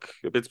we talk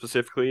a bit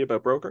specifically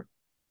about Broker?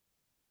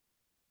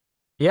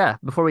 Yeah,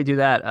 before we do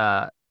that,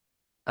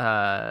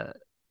 uh,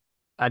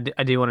 I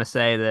do want to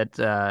say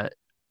that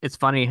it's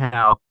funny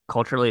how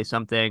culturally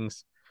some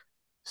things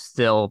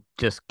still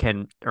just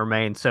can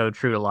remain so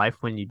true to life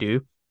when you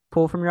do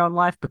pull from your own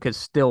life, because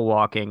still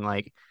walking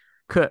like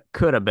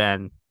could have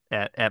been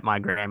at my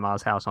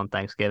grandma's house on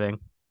Thanksgiving,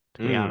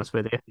 to be Mm. honest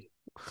with you,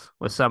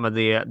 with some of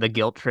the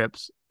guilt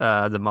trips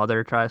the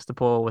mother tries to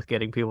pull with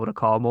getting people to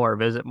call more or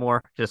visit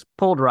more, just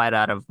pulled right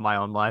out of my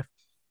own life.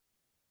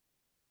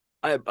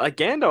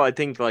 Again, though, I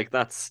think like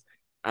that's,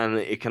 and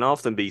it can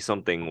often be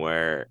something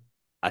where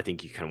I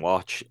think you can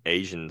watch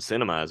Asian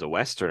cinema as a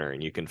Westerner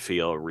and you can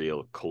feel a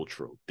real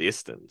cultural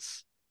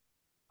distance.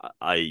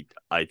 I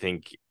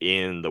think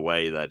in the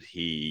way that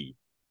he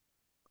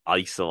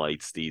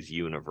isolates these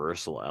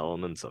universal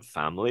elements of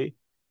family,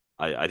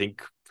 I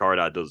think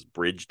Kore-eda does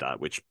bridge that,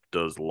 which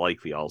does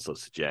likely also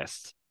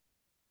suggest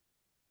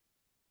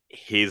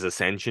his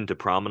ascension to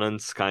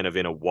prominence kind of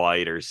in a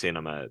wider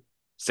cinema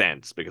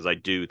sense, because I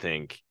do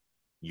think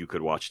you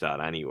could watch that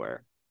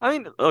anywhere. I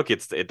mean, look,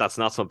 that's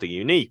not something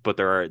unique, but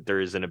there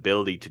is an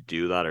ability to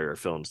do that, or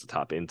films to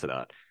tap into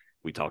that.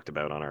 We talked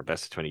about on our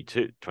best of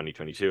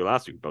 2022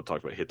 last week. We both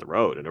talked about Hit the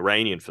Road, an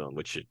Iranian film,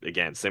 which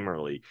again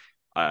similarly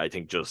I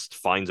think just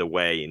finds a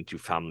way into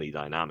family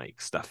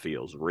dynamics that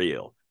feels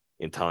real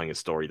in telling a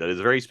story that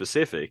is very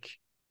specific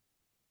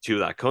to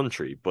that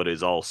country, but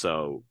is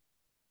also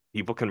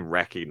people can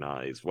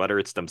recognize, whether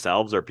it's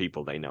themselves or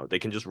people they know, they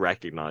can just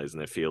recognize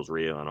and it feels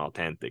real and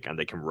authentic and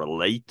they can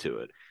relate to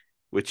it,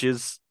 which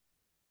is,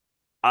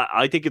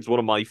 I think it's one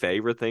of my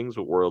favorite things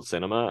with world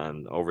cinema.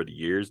 And over the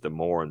years, the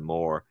more and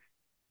more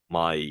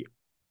my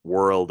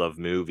world of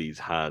movies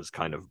has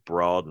kind of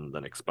broadened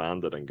and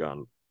expanded and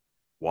gone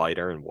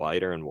wider and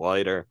wider and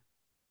wider.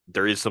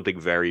 There is something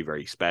very,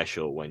 very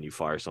special when you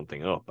fire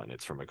something up and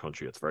it's from a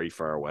country that's very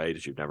far away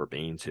that you've never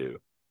been to,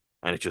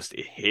 and it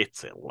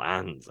hits, it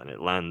lands, and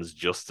it lands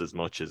just as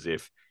much as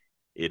if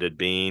it had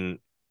been,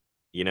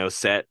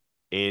 set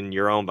in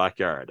your own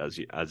backyard,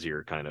 as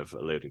you're kind of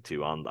alluding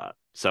to on that.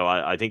 So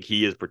I think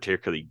he is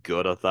particularly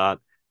good at that,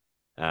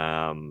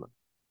 um,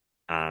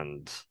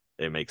 and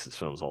it makes his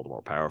films all the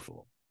more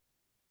powerful.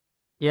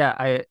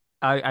 Yeah,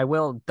 I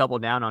will double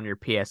down on your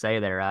PSA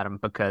there, Adam,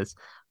 because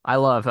I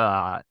love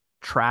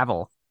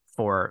travel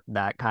for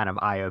that kind of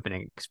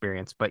eye-opening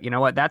experience. But you know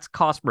what? That's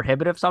cost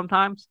prohibitive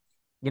sometimes.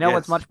 You know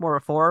what's Yes. much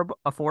more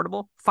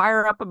affordable?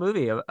 Fire up a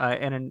movie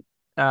in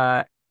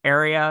an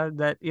area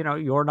that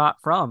you're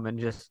not from and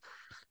just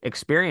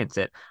experience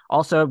it.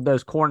 Also,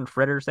 those corn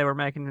fritters they were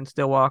making in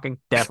Still Walking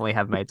definitely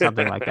have made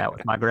something like that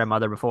with my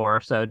grandmother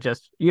before. So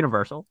just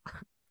universal.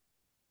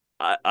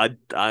 I'm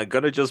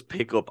gonna just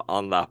pick up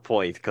on that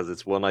point because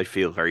it's one I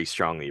feel very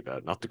strongly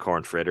about. Not the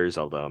corn fritters,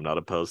 although I'm not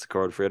opposed to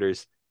corn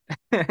fritters.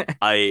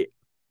 I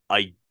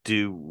I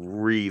do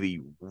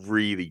really,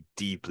 really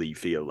deeply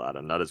feel that,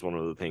 and that is one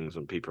of the things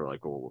when people are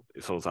like, "Oh,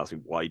 if someone's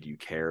asking why do you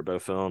care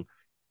about film?"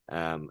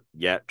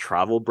 Yeah,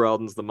 travel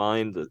broadens the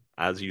mind.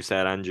 As you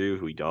said, Andrew,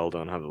 we all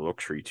don't have the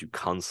luxury to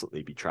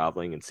constantly be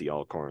traveling and see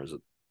all corners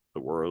of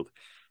the world.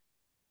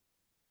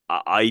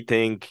 I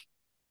think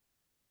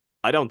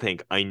I don't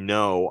think I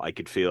know I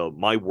could feel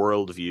my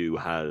worldview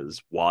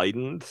has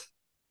widened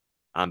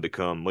and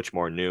become much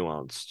more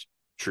nuanced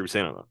through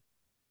cinema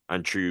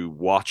and through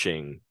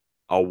watching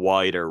a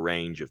wider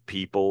range of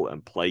people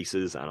and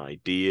places and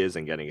ideas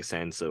and getting a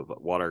sense of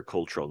what are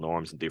cultural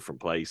norms in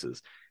different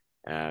places.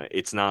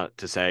 It's not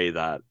to say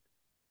that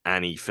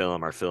any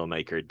film or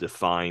filmmaker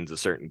defines a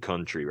certain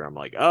country where I'm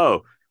like,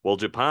 oh, well,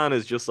 Japan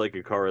is just like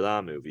a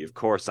Kore-eda movie. Of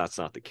course, that's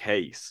not the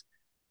case.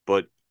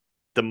 But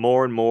the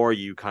more and more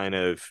you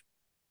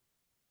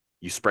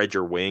spread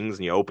your wings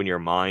and you open your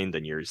mind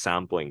and you're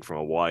sampling from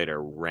a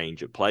wider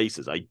range of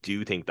places, I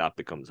do think that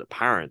becomes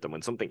apparent. And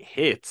when something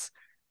hits,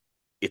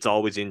 it's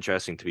always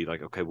interesting to be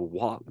like, okay,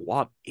 well,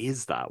 what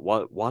is that?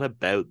 What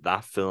about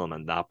that film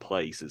and that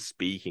place is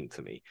speaking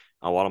to me?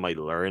 And what am I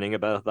learning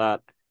about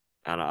that?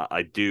 And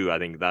I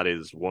think that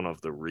is one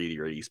of the really,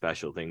 really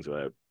special things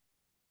about,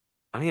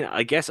 I mean,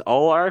 I guess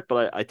all art,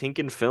 but I think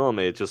in film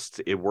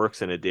it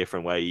works in a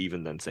different way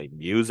even than say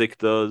music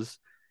does.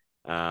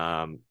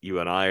 You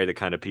and I are the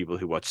kind of people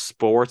who watch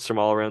sports from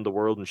all around the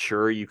world, and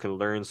sure, you can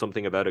learn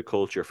something about a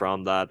culture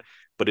from that,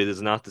 but it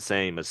is not the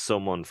same as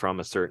someone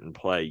from a certain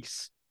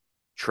place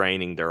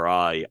training their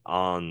eye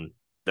on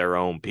their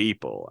own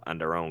people and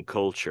their own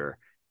culture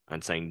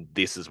and saying,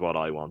 this is what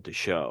I want to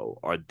show,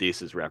 or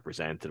this is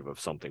representative of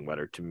something,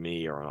 whether to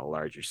me or on a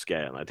larger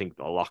scale. And I think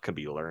a lot can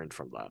be learned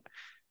from that.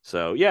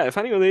 So, yeah, if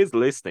anyone is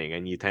listening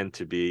and you tend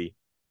to be,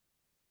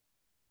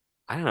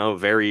 I don't know,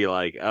 very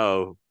like,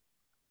 oh,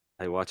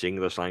 I watch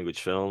English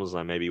language films and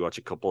I maybe watch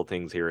a couple of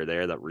things here or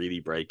there that really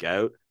break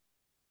out,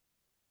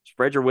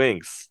 spread your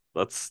wings.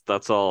 That's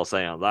all I'll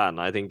say on that. And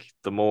I think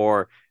the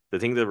more the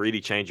thing that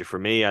really changed it for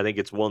me, I think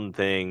it's one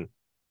thing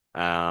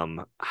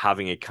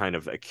having a kind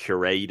of a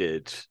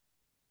curated,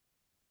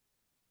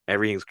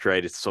 everything's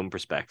created some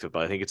perspective,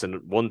 but I think it's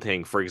one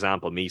thing, for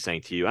example, me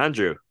saying to you,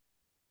 Andrew,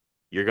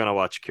 you're gonna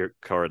watch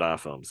Kore-eda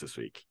films this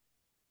week.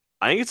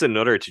 I think it's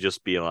another to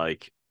just be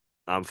like,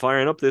 I'm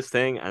firing up this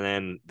thing, and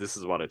then this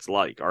is what it's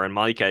like. Or in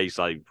my case,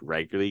 I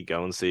regularly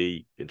go and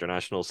see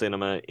international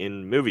cinema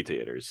in movie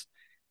theaters.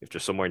 If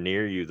there's somewhere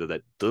near you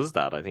that does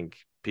that, I think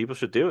people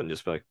should do it and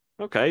just be like,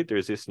 okay,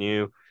 there's this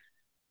new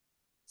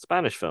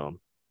Spanish film,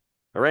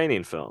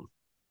 Iranian film,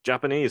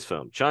 Japanese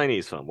film,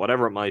 Chinese film,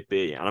 whatever it might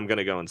be, and I'm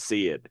gonna go and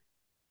see it.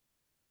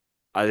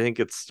 I think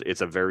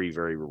it's a very,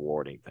 very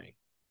rewarding thing.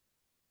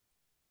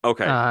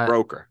 Okay,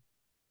 Broker.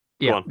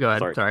 Yeah, go ahead.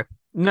 Sorry. Sorry.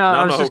 No,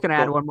 I was just going to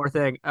add go. one more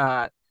thing.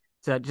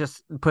 To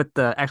just put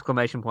the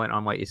exclamation point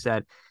on what you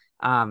said.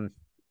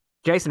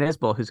 Jason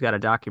Isbell, who's got a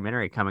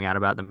documentary coming out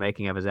about the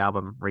making of his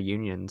album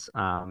Reunions,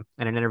 in an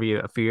interview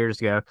a few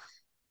years ago,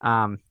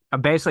 I'm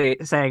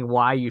basically saying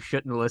why you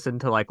shouldn't listen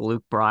to like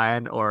Luke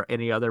Bryan or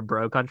any other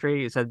bro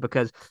country. He said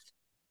because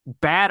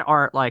bad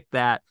art like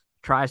that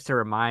tries to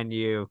remind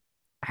you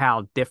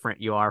how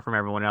different you are from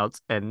everyone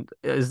else and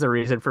is the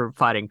reason for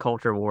fighting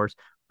culture wars.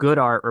 Good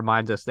art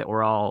reminds us that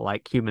we're all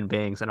like human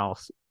beings and all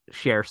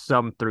share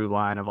some through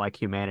line of like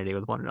humanity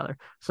with one another.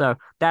 So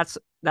that's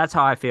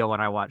how I feel when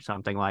I watch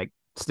something like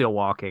Still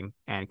Walking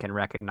and can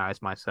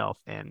recognize myself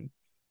in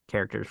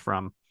characters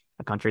from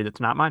a country that's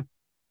not mine.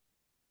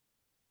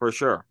 For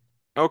sure.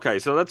 Okay,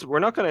 so we're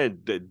not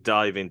going to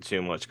dive in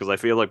too much because I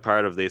feel like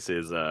part of this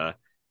is a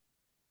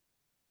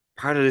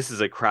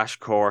crash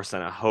course,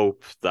 and I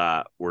hope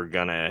that we're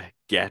gonna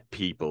get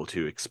people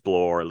to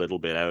explore a little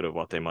bit out of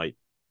what they might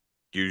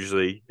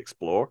usually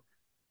explore.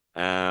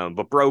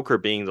 But Broker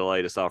being the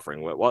latest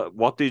offering, what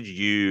were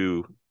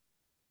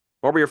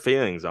your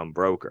feelings on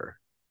Broker?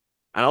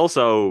 And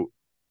also,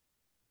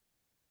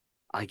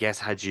 I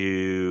guess I'm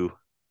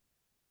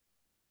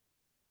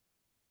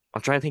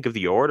trying to think of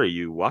the order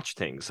you watched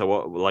things.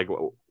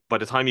 So by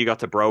the time you got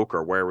to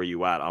Broker, where were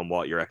you at on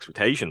what your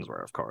expectations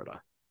were of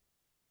Kore-eda?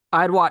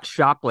 I'd watched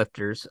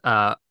Shoplifters,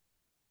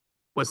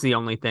 was the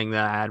only thing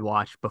that I had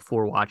watched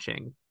before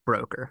watching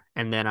Broker.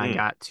 And then I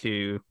got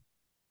to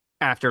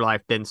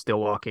Afterlife, then Still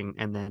Walking,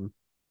 and then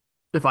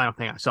the final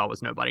thing I saw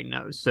was Nobody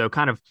Knows. So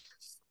kind of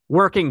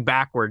working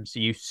backwards,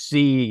 you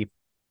see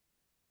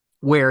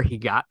where he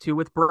got to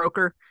with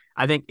Broker.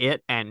 I think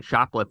it and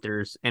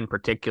Shoplifters in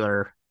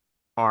particular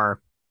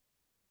are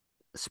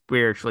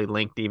spiritually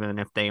linked, even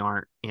if they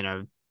aren't,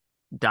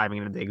 diving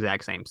into the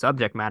exact same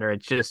subject matter.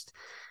 It's just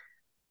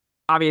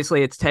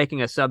obviously it's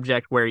taking a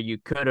subject where you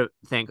could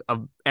think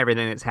of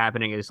everything that's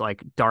happening as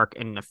like dark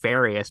and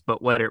nefarious,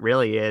 but what it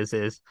really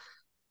is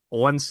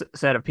one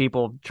set of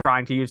people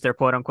trying to use their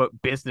quote unquote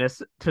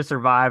business to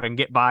survive and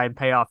get by and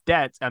pay off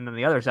debts, and then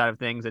the other side of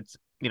things, it's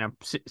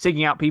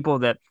seeking out people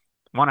that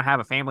want to have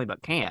a family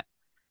but can't.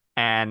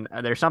 And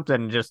there's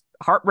something just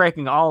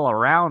heartbreaking all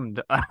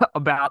around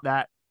about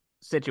that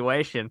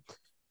situation.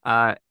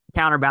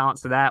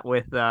 Counterbalance to that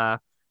with the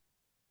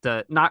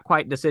not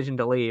quite decision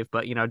to leave,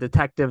 but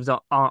detectives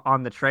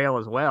on the trail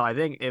as well. I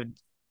think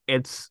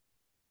it's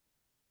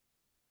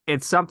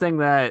something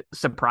that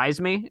surprised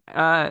me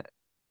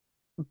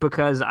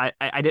because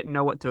I didn't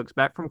know what to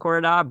expect from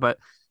Kore-eda, but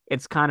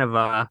it's kind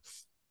of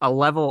a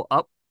level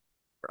up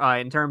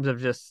in terms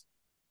of just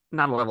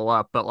not a level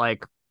up, but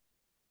like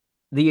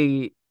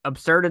the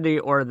absurdity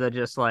or the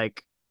just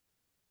like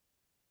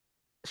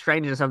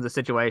strangeness of the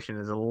situation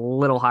is a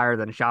little higher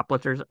than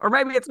Shoplifters, or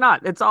maybe it's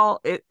not. It's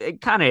all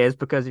it kind of is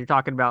because you're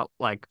talking about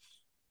like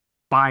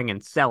buying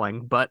and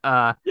selling, but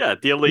the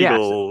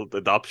illegal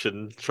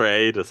adoption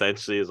trade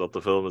essentially is what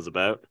the film is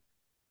about.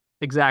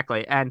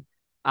 Exactly. And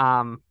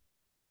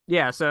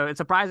so it's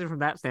surprising from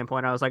that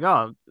standpoint. I was like,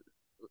 oh,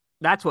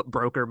 that's what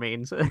broker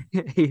means.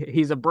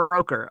 He's a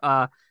broker.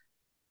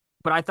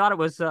 But I thought it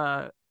was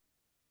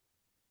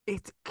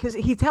it's because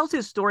he tells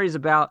his stories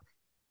about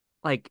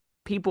like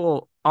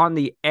people on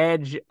the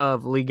edge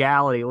of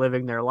legality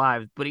living their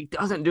lives, but he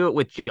doesn't do it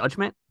with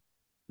judgment.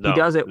 No, he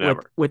does it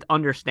never. with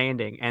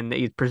understanding, and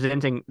he's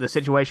presenting the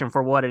situation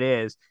for what it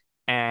is,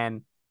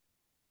 and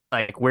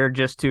like we're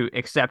just to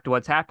accept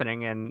what's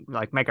happening and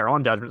like make our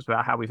own judgments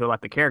about how we feel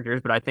about the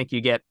characters. But I think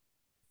you get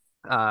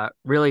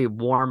really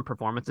warm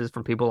performances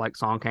from people like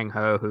Song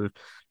Kang-ho, who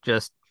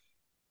just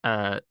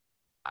I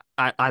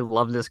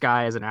love this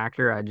guy as an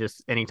actor. I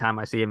just anytime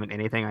I see him in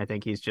anything, I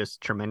think he's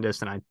just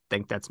tremendous, and I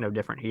think that's no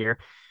different here.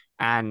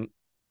 And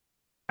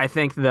I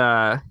think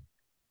the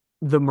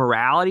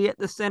morality at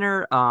the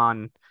center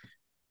on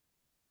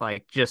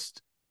like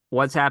just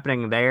what's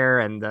happening there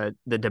and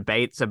the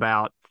debates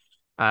about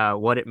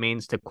what it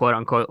means to quote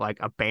unquote like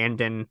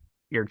abandon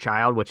your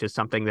child, which is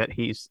something that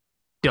he's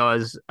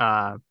does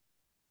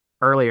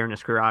earlier in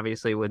his career,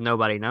 obviously with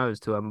Nobody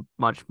Knows to a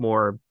much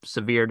more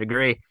severe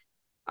degree.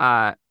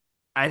 I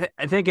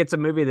think it's a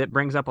movie that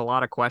brings up a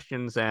lot of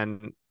questions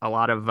and a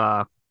lot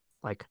of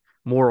like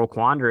moral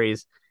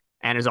quandaries,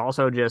 and is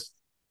also just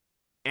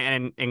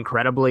an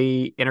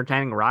incredibly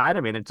entertaining ride.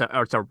 I mean, it's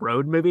a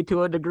road movie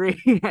to a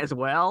degree as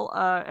well,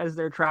 as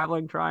they're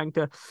traveling, trying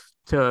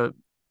to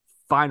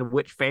find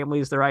which family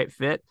is the right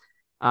fit.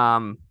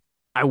 Um,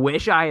 I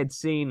wish I had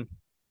seen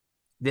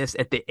this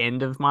at the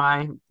end of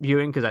my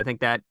viewing because I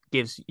think that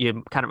gives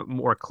you kind of a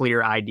more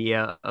clear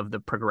idea of the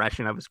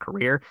progression of his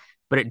career.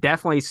 But it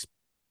definitely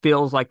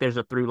feels like there's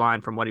a through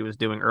line from what he was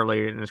doing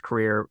earlier in his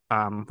career,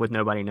 with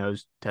Nobody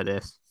Knows to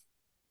this.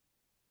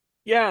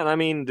 Yeah, and I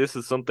mean, this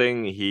is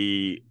something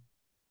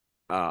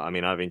I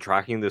mean, I've been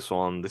tracking this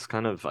one, this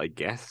kind of, I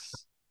guess,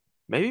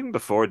 maybe even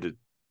before the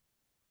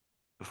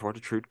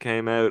truth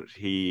came out,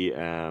 he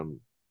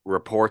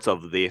reports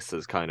of this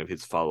as kind of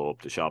his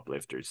follow-up to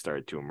Shoplifters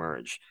started to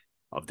emerge,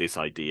 of this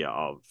idea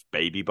of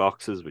baby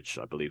boxes, which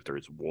I believe there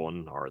is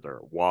one, or there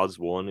was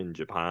one in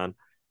Japan,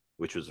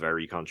 which was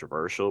very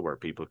controversial, where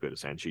people could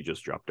essentially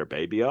just drop their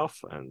baby off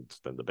and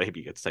then the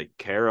baby gets taken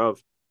care of.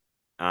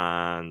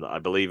 And I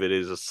believe it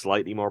is a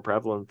slightly more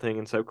prevalent thing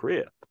in South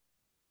Korea.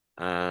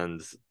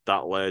 And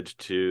that led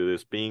to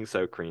this being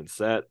South Korean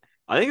set.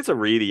 I think it's a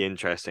really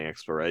interesting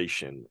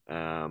exploration,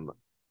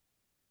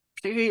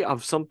 particularly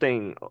of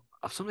something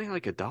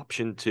like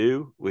adoption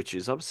too, which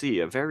is obviously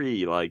a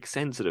very like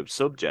sensitive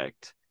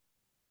subject.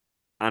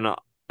 And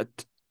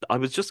I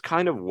was just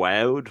kind of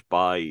wowed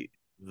by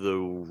the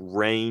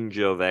range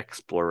of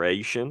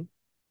exploration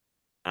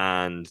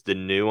and the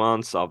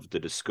nuance of the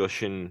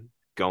discussion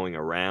going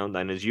around.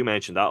 And as you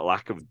mentioned, that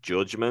lack of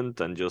judgment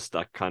and just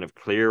that kind of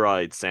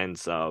clear-eyed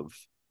sense of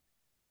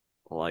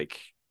like,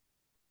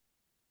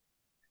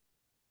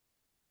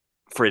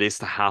 for this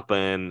to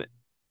happen,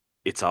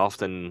 it's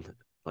often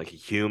like a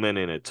human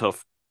in a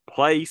tough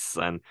place.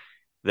 And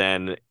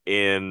then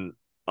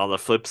on the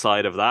flip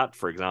side of that,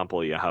 for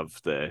example, you have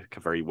the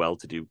very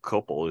well-to-do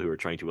couple who are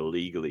trying to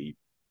illegally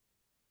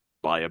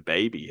buy a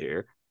baby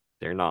here.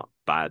 They're not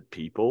bad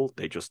people.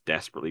 They just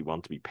desperately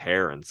want to be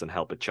parents and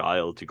help a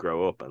child to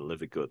grow up and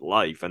live a good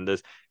life. And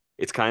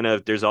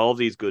there's all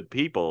these good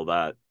people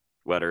that,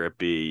 whether it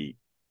be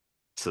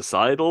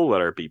societal,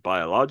 whether it be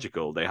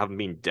biological, they haven't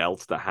been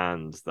dealt the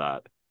hands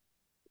that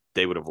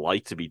they would have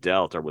liked to be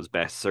dealt or was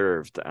best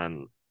served.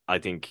 And I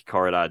think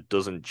Kore-eda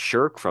doesn't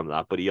shirk from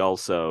that, but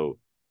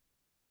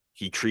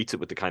he treats it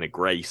with the kind of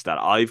grace that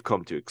I've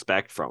come to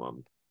expect from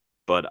him.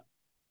 But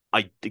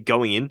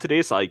going into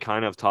this, I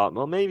kind of thought,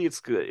 well, maybe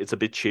it's a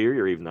bit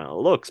cheerier even than it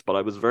looks, but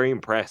I was very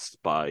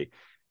impressed by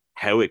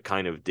how it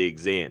kind of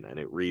digs in and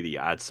it really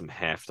adds some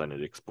heft and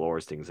it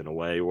explores things in a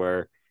way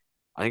where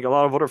I think a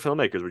lot of other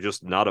filmmakers would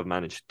just not have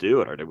managed to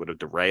do it, or they would have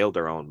derailed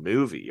their own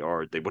movie,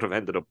 or they would have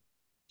ended up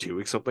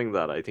doing something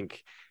that I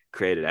think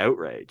created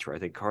outrage. Where I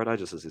think Kore-eda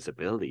just has this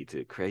ability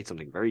to create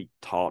something very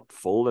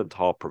thoughtful and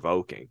thought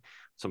provoking,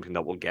 something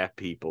that will get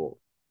people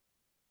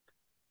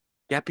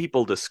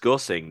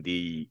discussing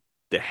the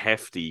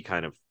hefty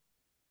kind of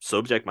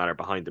subject matter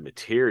behind the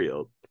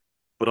material,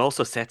 but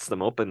also sets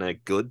them up in a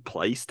good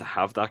place to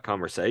have that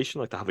conversation,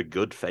 like to have a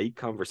good faith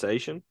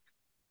conversation.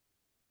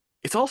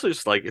 It's also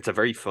just like, it's a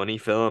very funny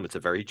film. It's a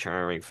very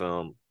charming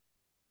film.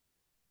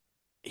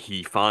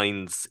 He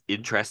finds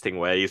interesting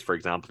ways, for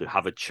example, to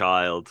have a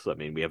child. I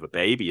mean, we have a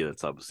baby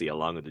that's obviously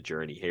along the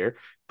journey here,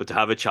 but to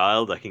have a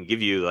child that can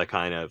give you that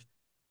kind of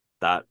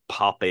that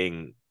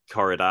popping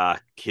Kore-eda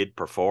kid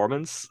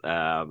performance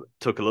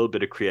took a little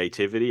bit of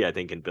creativity, I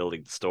think, in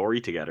building the story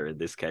together in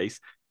this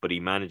case, but he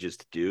manages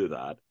to do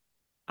that.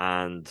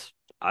 And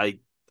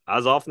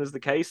as often is the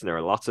case, and there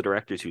are lots of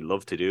directors who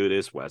love to do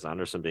this, Wes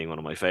Anderson being one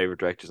of my favorite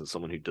directors and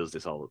someone who does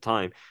this all the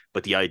time,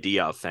 but the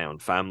idea of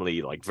found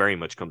family like very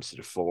much comes to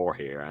the fore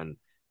here and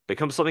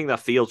becomes something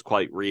that feels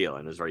quite real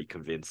and is very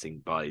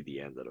convincing by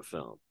the end of the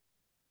film.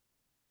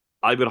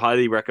 I would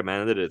highly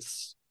recommend it.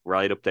 It's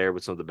right up there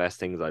with some of the best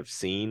things I've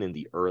seen in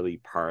the early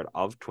part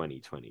of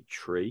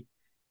 2023.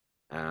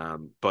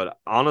 But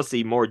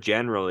honestly, more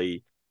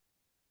generally,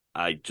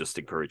 I just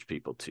encourage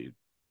people to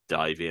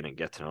dive in and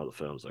get to know the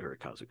films of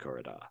Hirokazu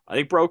Kore-eda. I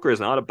think Broker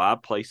is not a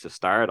bad place to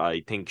start.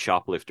 I think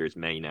Shoplifters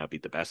may now be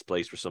the best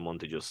place for someone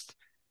to just,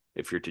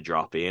 if you're to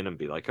drop in and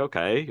be like,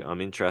 okay, I'm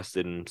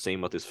interested in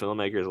seeing what this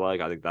filmmaker is like,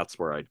 I think that's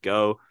where I'd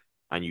go.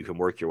 And you can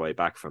work your way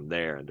back from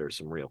there. And there's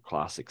some real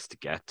classics to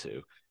get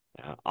to.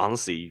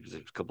 Honestly, there's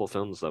a couple of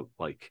films that,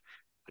 like,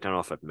 I don't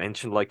know if I've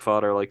mentioned Like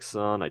Father, Like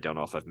Son. I don't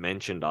know if I've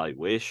mentioned I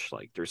Wish.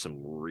 Like, there's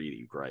some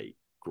really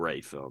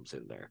great films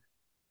in there.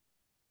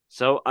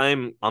 So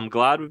I'm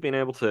glad we've been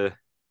able to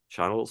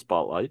shine a little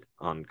spotlight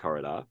on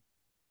Kore-eda,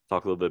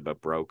 talk a little bit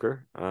about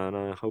Broker, and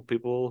I hope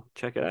people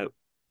check it out.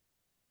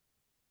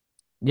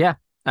 Yeah,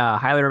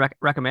 highly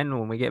recommend.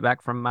 When we get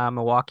back from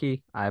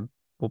Milwaukee, I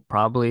will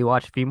probably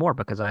watch a few more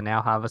because I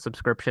now have a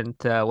subscription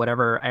to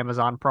whatever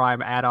Amazon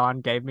Prime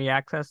add-on gave me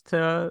access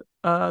to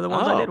the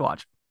ones I did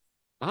watch.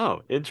 Oh,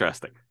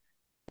 interesting.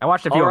 I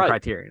watched a few on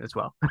Criterion as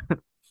well.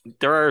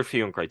 There are a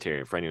few on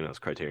Criterion for anyone who has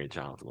Criterion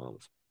channel at the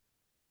moment.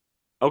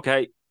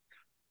 Okay.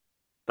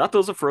 That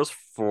does it for us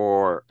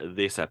for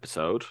this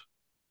episode.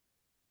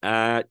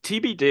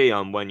 TBD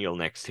on when you'll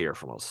next hear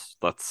from us.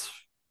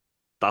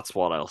 that's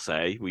what I'll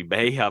say. We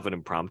may have an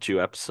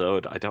impromptu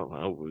episode. I don't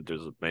know.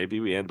 Maybe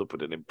we end up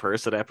with an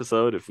in-person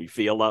episode if we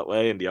feel that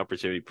way and the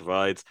opportunity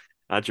provides.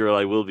 Andrew and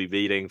I will be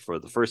meeting for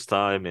the first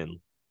time in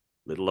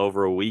a little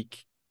over a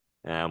week.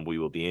 We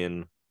will be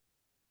in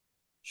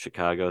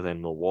Chicago,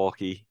 then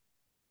Milwaukee,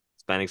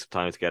 spending some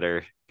time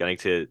together, getting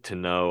to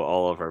know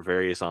all of our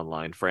various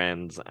online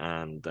friends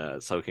and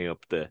soaking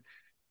up the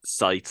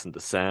sights and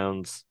the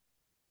sounds.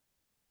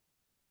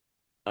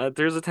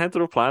 There's a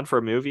tentative plan for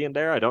a movie in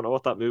there. I don't know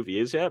what that movie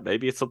is yet.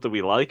 Maybe it's something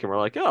we like and we're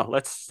like, oh,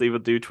 let's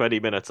even do 20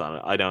 minutes on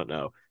it. I don't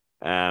know.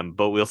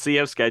 But we'll see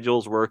how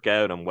schedules work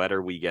out and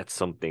whether we get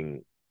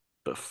something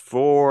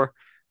before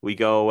we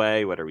go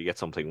away, whether we get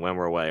something when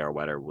we're away, or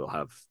whether we'll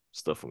have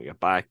stuff when we get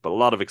back. But a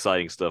lot of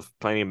exciting stuff.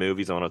 Plenty of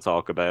movies I want to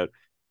talk about.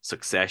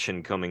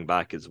 Succession coming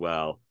back as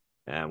well.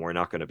 And we're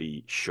not going to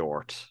be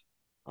short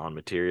on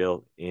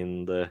material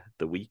in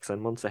the weeks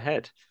and months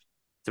ahead.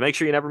 To make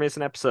sure you never miss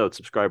an episode,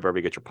 subscribe wherever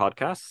you get your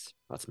podcasts.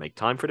 Let's make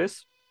time for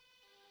this.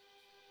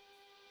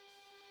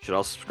 You should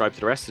also subscribe to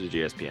the rest of the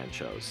GSPN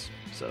shows.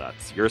 So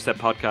that's Your Step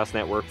Podcast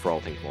Network for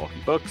all things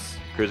Milwaukee Bucks,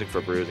 Cruising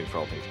for Bruising for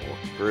all things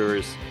Milwaukee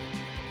Brewers,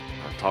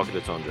 and Talking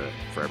to Tundra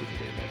for everything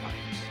Green Bay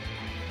Packers.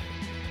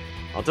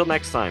 Until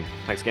next time,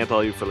 thanks again to all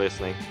of you for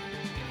listening.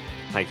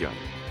 Thank you,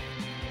 Andrew.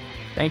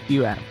 Thank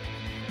you, Adam.